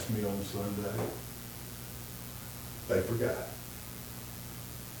harass me on Sunday. They forgot.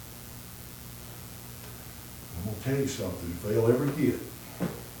 I'm going to tell you something. If they'll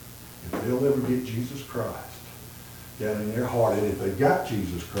ever get Jesus Christ down in their heart, and if they've got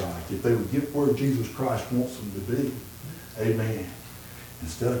Jesus Christ, if they would get where Jesus Christ wants them to be, amen,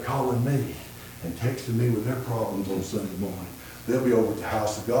 instead of calling me and texting me with their problems on Sunday morning, they'll be over at the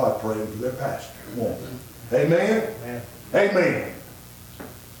house of God praying for their pastor, won't they? Amen? Amen. Amen.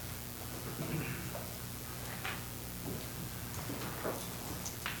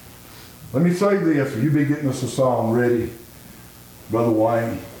 Let me say this, will you be getting us a song ready, Brother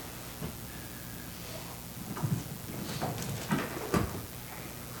Wayne?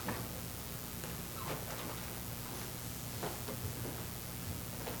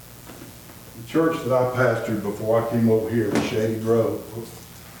 church that I pastored before I came over here in Shady Grove,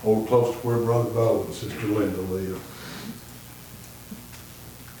 over close to where Brother Bo and Sister Linda live.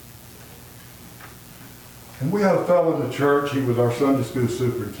 And we had a fellow in the church, he was our Sunday school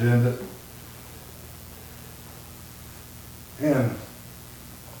superintendent. And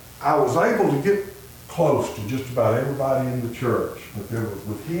I was able to get close to just about everybody in the church, but there was,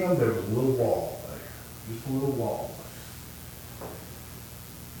 with him, there was a little wall there, just a little wall there.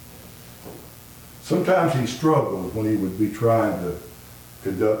 Sometimes he struggled when he would be trying to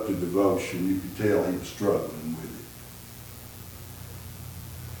conduct a devotion. You could tell he was struggling with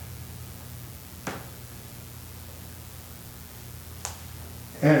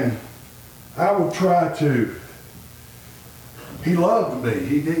it. And I would try to, he loved me,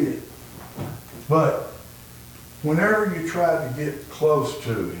 he did. But whenever you tried to get close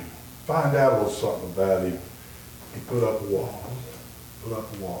to him, find out a little something about him, he put up a wall, put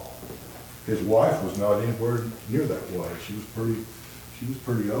up a wall. His wife was not anywhere near that way. She was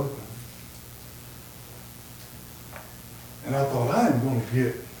pretty open. And I thought, I am going to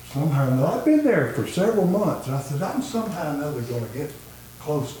get somehow or another. I've been there for several months. And I said, I'm somehow or another going to get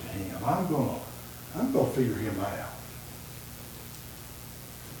close to him. I'm going to figure him out.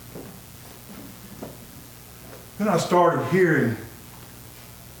 Then I started hearing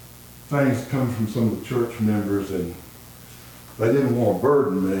things come from some of the church members, and they didn't want to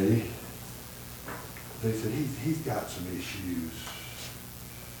burden me. They said, he's got some issues.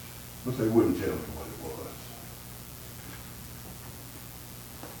 But they wouldn't tell me what it was.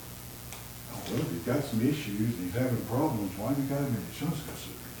 Oh, well, if he's got some issues and he's having problems, why have you got him in the Sunday school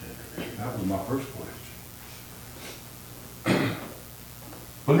superintendent? That was my first question.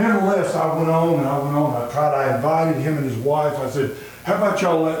 But nevertheless, I went on. I invited him and his wife. I said, how about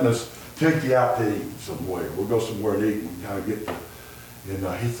y'all letting us take you out to eat somewhere? We'll go somewhere and eat and kind of get to. And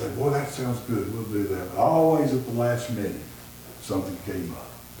he said, boy, that sounds good. We'll do that. But always at the last minute, something came up.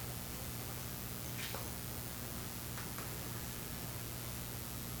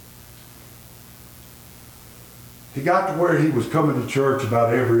 He got to where he was coming to church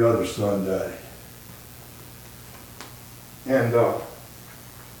about every other Sunday. And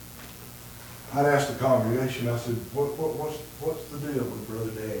I'd asked the congregation, I said, what's the deal with Brother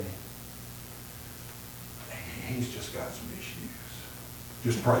Danny? He's just got some issues.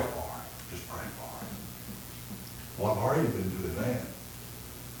 Just pray for him. Just pray for him. Well, I've already been doing that.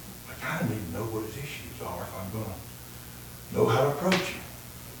 I kind of need to know what his issues are if I'm going to know how to approach him.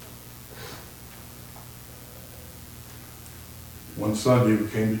 One Sunday we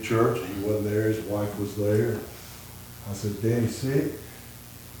came to church, and he wasn't there, his wife was there. I said, Danny's sick.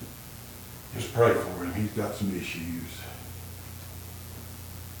 Just pray for him. He's got some issues.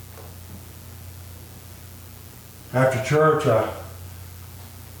 After church,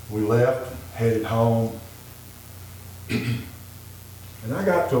 we left and headed home. And I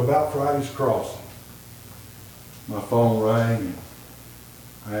got to about Friday's Crossing. My phone rang, and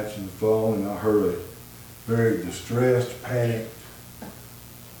I answered the phone, and I heard a very distressed, panicked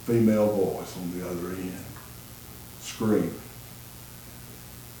female voice on the other end, screaming.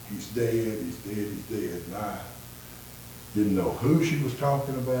 He's dead, he's dead, he's dead. And I didn't know who she was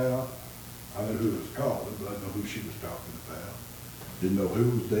talking about. I knew who was calling, but I didn't know who she was talking about. Didn't know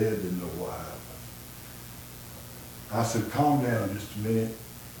who was dead, didn't know why. I said, calm down just a minute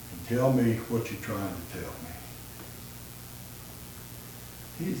and tell me what you're trying to tell me.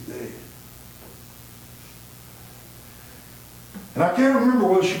 He's dead. And I can't remember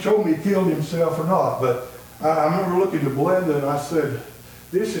whether she told me he killed himself or not, but I remember looking to Belinda and I said,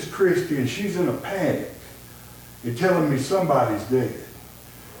 this is Christy, and she's in a panic. You're telling me somebody's dead.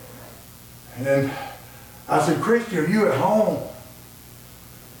 And I said, Christy, are you at home?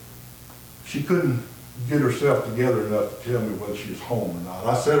 She couldn't get herself together enough to tell me whether she was home or not.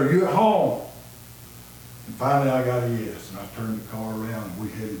 I said, are you at home? And finally I got a yes, and I turned the car around and we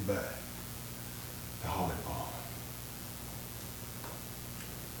headed back to Holly Palm.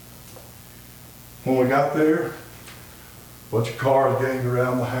 When we got there, a bunch of cars ganged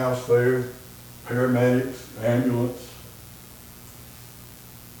around the house there, paramedics, ambulance.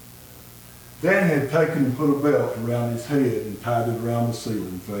 Dan had taken and put a belt around his head and tied it around the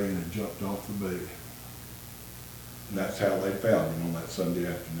ceiling fan and jumped off the bed. And that's how they found him on that Sunday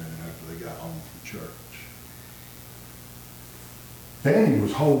afternoon after they got home from church. Danny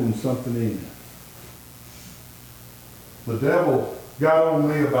was holding something in. The devil got on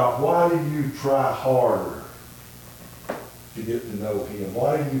me about why do you try harder to get to know him?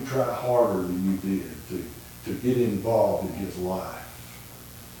 Why do you try harder than you did to get involved in his life?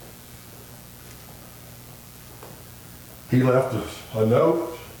 He left us a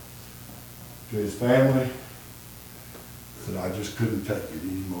note to his family, said, I just couldn't take it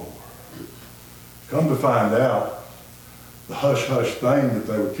anymore. Come to find out, the hush-hush thing that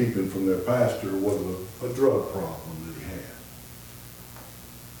they were keeping from their pastor was a drug problem that he had.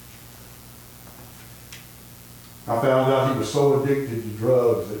 I found out he was so addicted to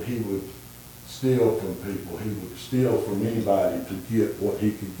drugs that he would steal from people. He would steal from anybody to get what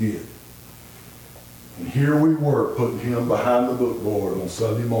he could get. And here we were putting him behind the book board on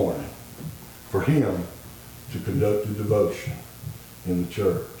Sunday morning for him to conduct a devotion in the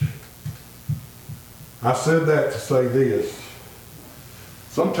church. I said that to say this.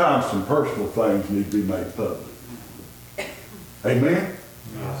 Sometimes some personal things need to be made public. Amen?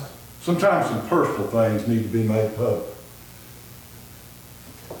 Yes. Sometimes some personal things need to be made public.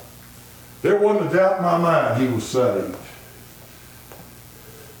 There wasn't a doubt in my mind he was saved.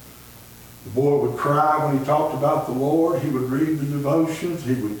 The boy would cry when he talked about the Lord. He would read the devotions.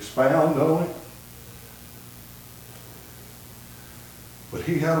 He would expound on it. But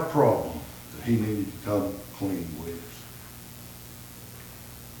he had a problem that he needed to come clean with.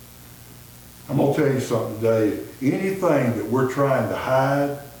 I'm going to tell you something today. Anything that we're trying to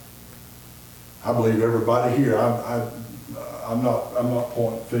hide, I believe everybody here, I'm not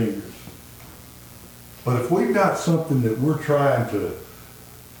pointing fingers. But if we've got something that we're trying to,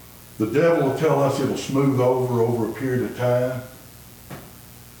 the devil will tell us it'll smooth over a period of time.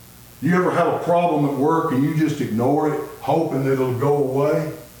 You ever have a problem at work and you just ignore it, hoping that it'll go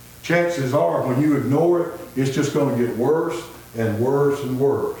away? Chances are when you ignore it, it's just going to get worse and worse and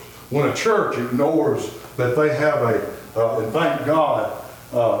worse. When a church ignores that they have and thank God,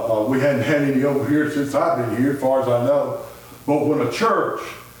 we hadn't had any over here since I've been here, as far as I know. But when a church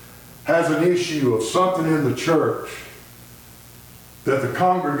has an issue of something in the church that the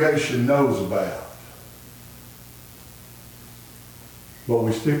congregation knows about, but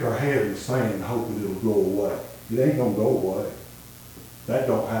we stick our head in the sand hoping it'll go away. It ain't going to go away. That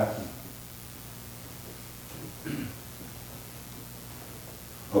don't happen.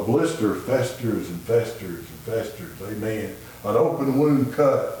 A blister festers and festers and festers. Amen. An open wound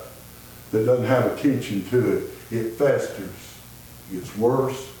cut that doesn't have attention to it, it festers. It gets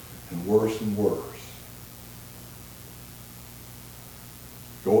worse and worse and worse.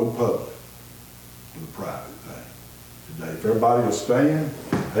 Go in public with a private thing today. If everybody will stand,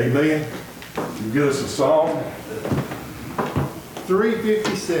 amen. You get us a song.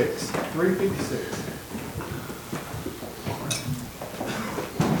 356. 356.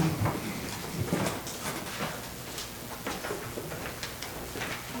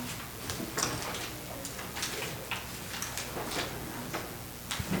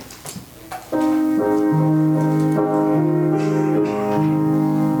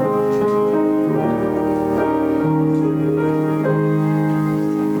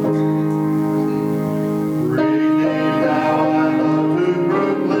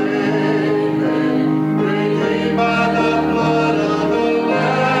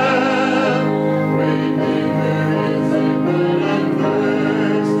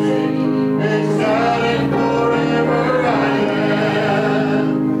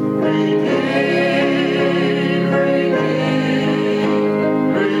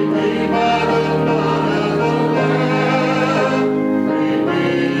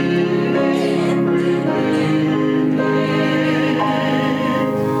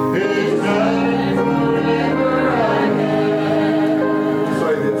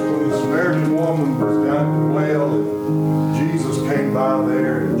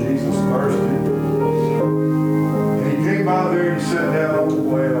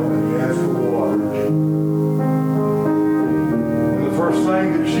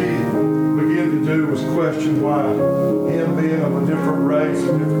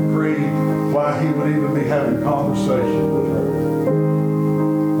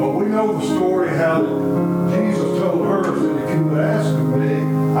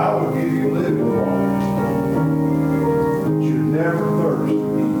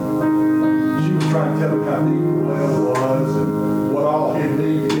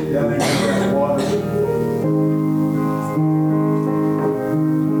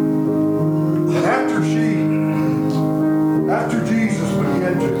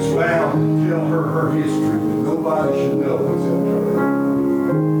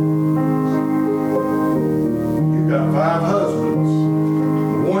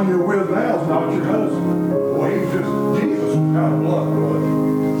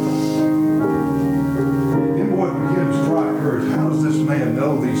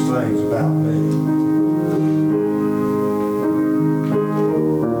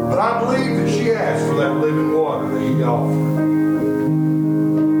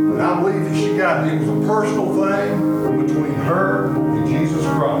 that it was a personal thing between her and Jesus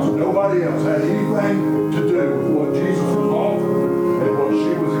Christ. Nobody else had anything to do with what Jesus was offering and what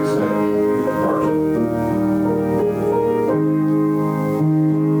she was accepting. It was personal.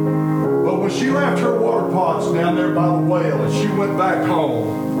 But when she left her water pots down there by the well and she went back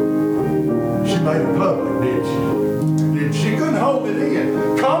home, she made it public, didn't she? She couldn't hold it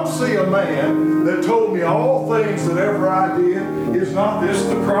in. Come see a man that told me all things that ever I did. Is not this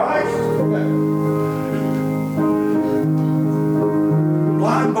the Christ?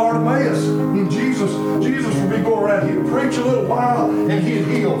 Blind Bartimaeus, when Jesus would be going around, he'd preach a little while and he'd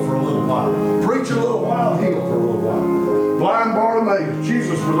heal for a little while. Preach a little while, heal for a little while. Blind Bartimaeus,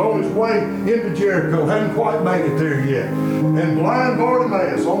 Jesus was on his way into Jericho, hadn't quite made it there yet. And blind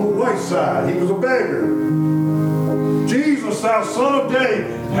Bartimaeus on the wayside, he was a beggar. Jesus, thou son of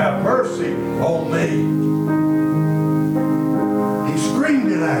David, have mercy on me. He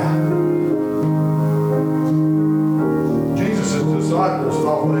screamed it out. Jesus' disciples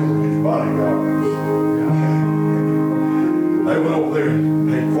thought they were his bodyguards. They went over there and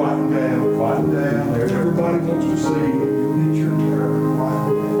hey, quiet down. Everybody wants to see you. You'll get your turn. Quiet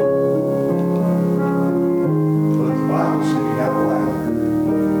down. But the Bible said he got louder.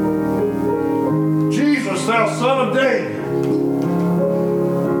 Jesus, thou son of David.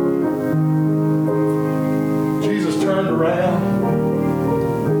 Jesus turned around.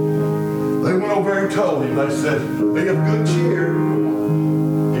 They went over and told him, they said, be of good cheer.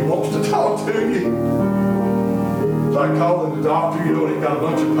 He wants to talk to you. It's like calling the doctor, you know, he got a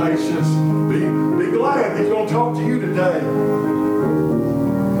bunch of patients. Be glad he's going to talk to you today.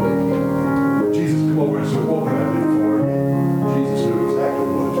 Jesus come over and said, what can I do for you? Jesus knew exactly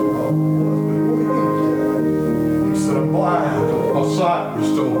what his problem was. He said, I'm blind, my sight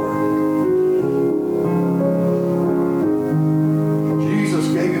restored. Jesus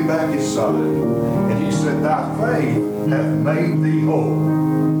gave him back his sight, and he said, thy faith hath made thee whole.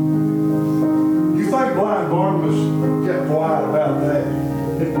 You think blind Barnabas kept quiet about that?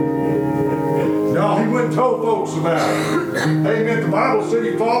 No, he went and told folks about it. Amen. The Bible said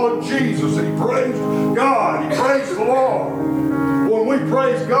he followed Jesus and he praised God. He praised the Lord. When we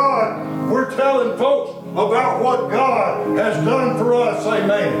praise God, we're telling folks about what God has done for us.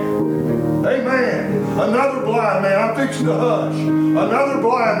 Amen. Amen. Another blind man, I'm fixing to hush. Another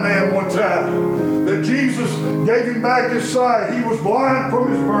blind man one time that Jesus gave him back his sight. He was blind from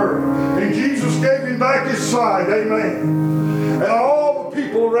his birth. And Jesus gave him back his sight. Amen. And all the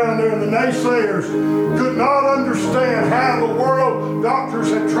people around there, the naysayers, could not understand how the world doctors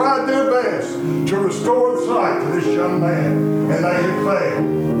had tried their best to restore the sight to this young man. And they had failed.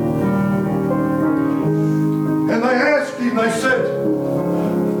 And they asked him, they said,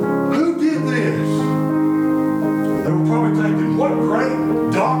 who did this? They were probably thinking, what great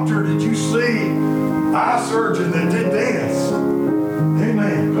doctor did you see, eye surgeon that did this?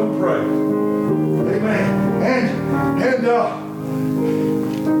 Amen. Come pray. Amen. And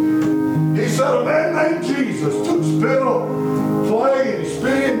he said a man named Jesus took spittle, clay, and he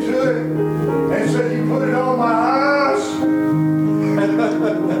spit into it, and said, you put it on my eyes.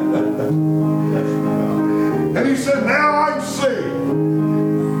 And he said, now I can see.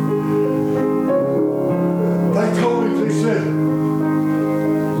 They told him, they said,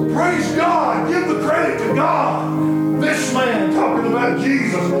 praise God, give the credit to God. This man talking about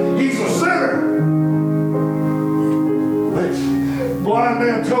Jesus, he's a sinner. The blind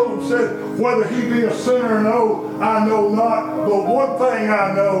man told him, said, whether he be a sinner or no, I know not. But one thing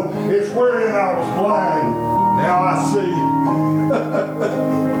I know is wherein I was blind, now I see.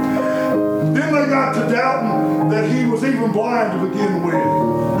 Then they got to doubting that he was even blind to begin with.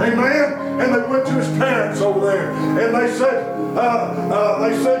 Amen? And they went to his parents over there. And they said,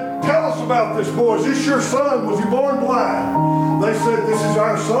 tell us about this boy. Is this your son? Was he born blind? They said, this is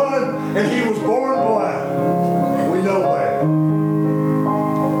our son, and he was born blind. We know that.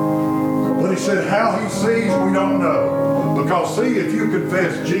 But he said, how he sees, we don't know. Because see, if you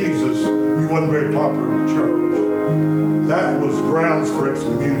confess Jesus, you wasn't very popular in the church. That was grounds for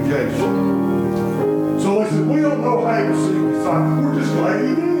excommunication. So they said, we don't know how he received his sight. We're just glad he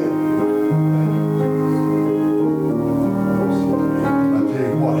did. I tell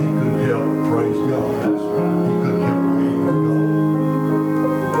you what, he couldn't help but praise God. That's right. He couldn't help but praise God.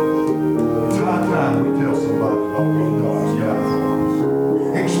 It's high time we tell somebody about what God's got.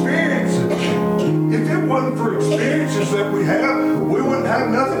 Experiences. If it wasn't for experiences that we have, we wouldn't have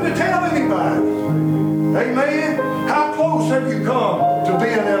nothing to tell anybody. Amen? How close have you come to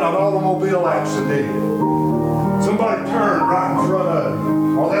being in an automobile accident? Somebody somebody turned right in front of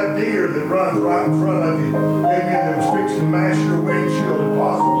you, or that deer that runs right in front of you, amen, that was fixing to mash your windshield and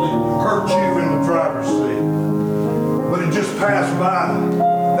possibly hurt you in the driver's seat. But it just passed by.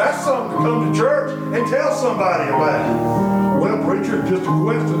 That's something to come to church and tell somebody about. Well, preacher, it's just a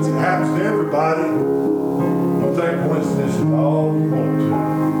coincidence. It happens to everybody. You think coincidence is all you want to.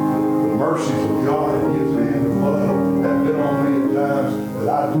 The mercies of God and His hand of love have been on me at times that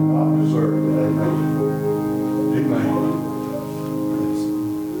I do not deserve. Amen.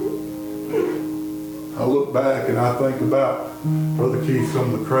 I look back and I think about, Brother Keith,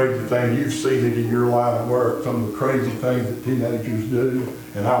 some of the crazy things you've seen it in your line of work, some of the crazy things that teenagers do,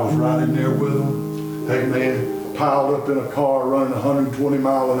 and I was right in there with them. Amen. Piled up in a car running 120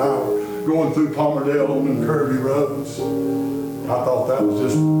 miles an hour, going through Palmerdale on them curvy roads. I thought that was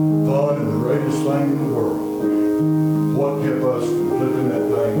just fun and the greatest thing in the world. What kept us from flipping that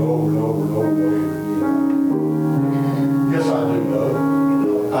thing over and over and over and over again? Yes, I do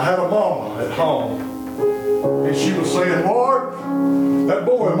know. I had a mama at home, and she was saying, Lord, that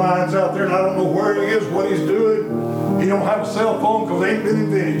boy of mine's out there, and I don't know where he is, what he's doing. He don't have a cell phone because they ain't been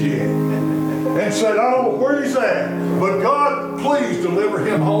invented yet. And said, I don't know where he's at, but God, please deliver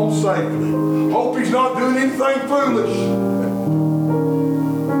him home safely. Hope he's not doing anything foolish.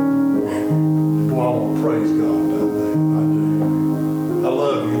 Boy, I want to praise God about that. I do. I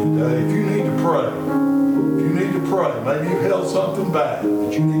love you today. If you need to pray, maybe you held something back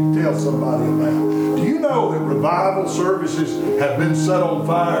that you need to tell somebody about. Do you know that revival services have been set on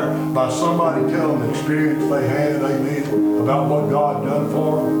fire by somebody telling the experience they had, amen, about what God done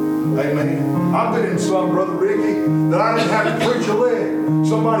for them? Amen. I've been in some, Brother Ricky, that I didn't have to preach a lick.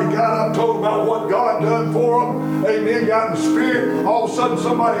 Somebody got up, told about what God done for them. Amen. Got in the spirit. All of a sudden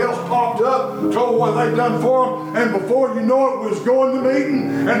somebody else popped up, told what they done for them. And before you know it, we was going to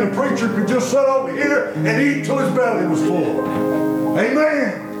meeting, and the preacher could just sit over here and eat till his belly was full.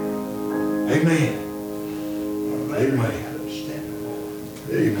 Amen. Amen. Amen.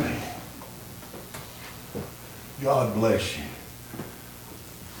 Amen. God bless you.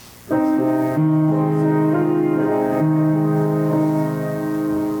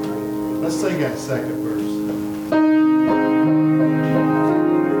 Let's sing that second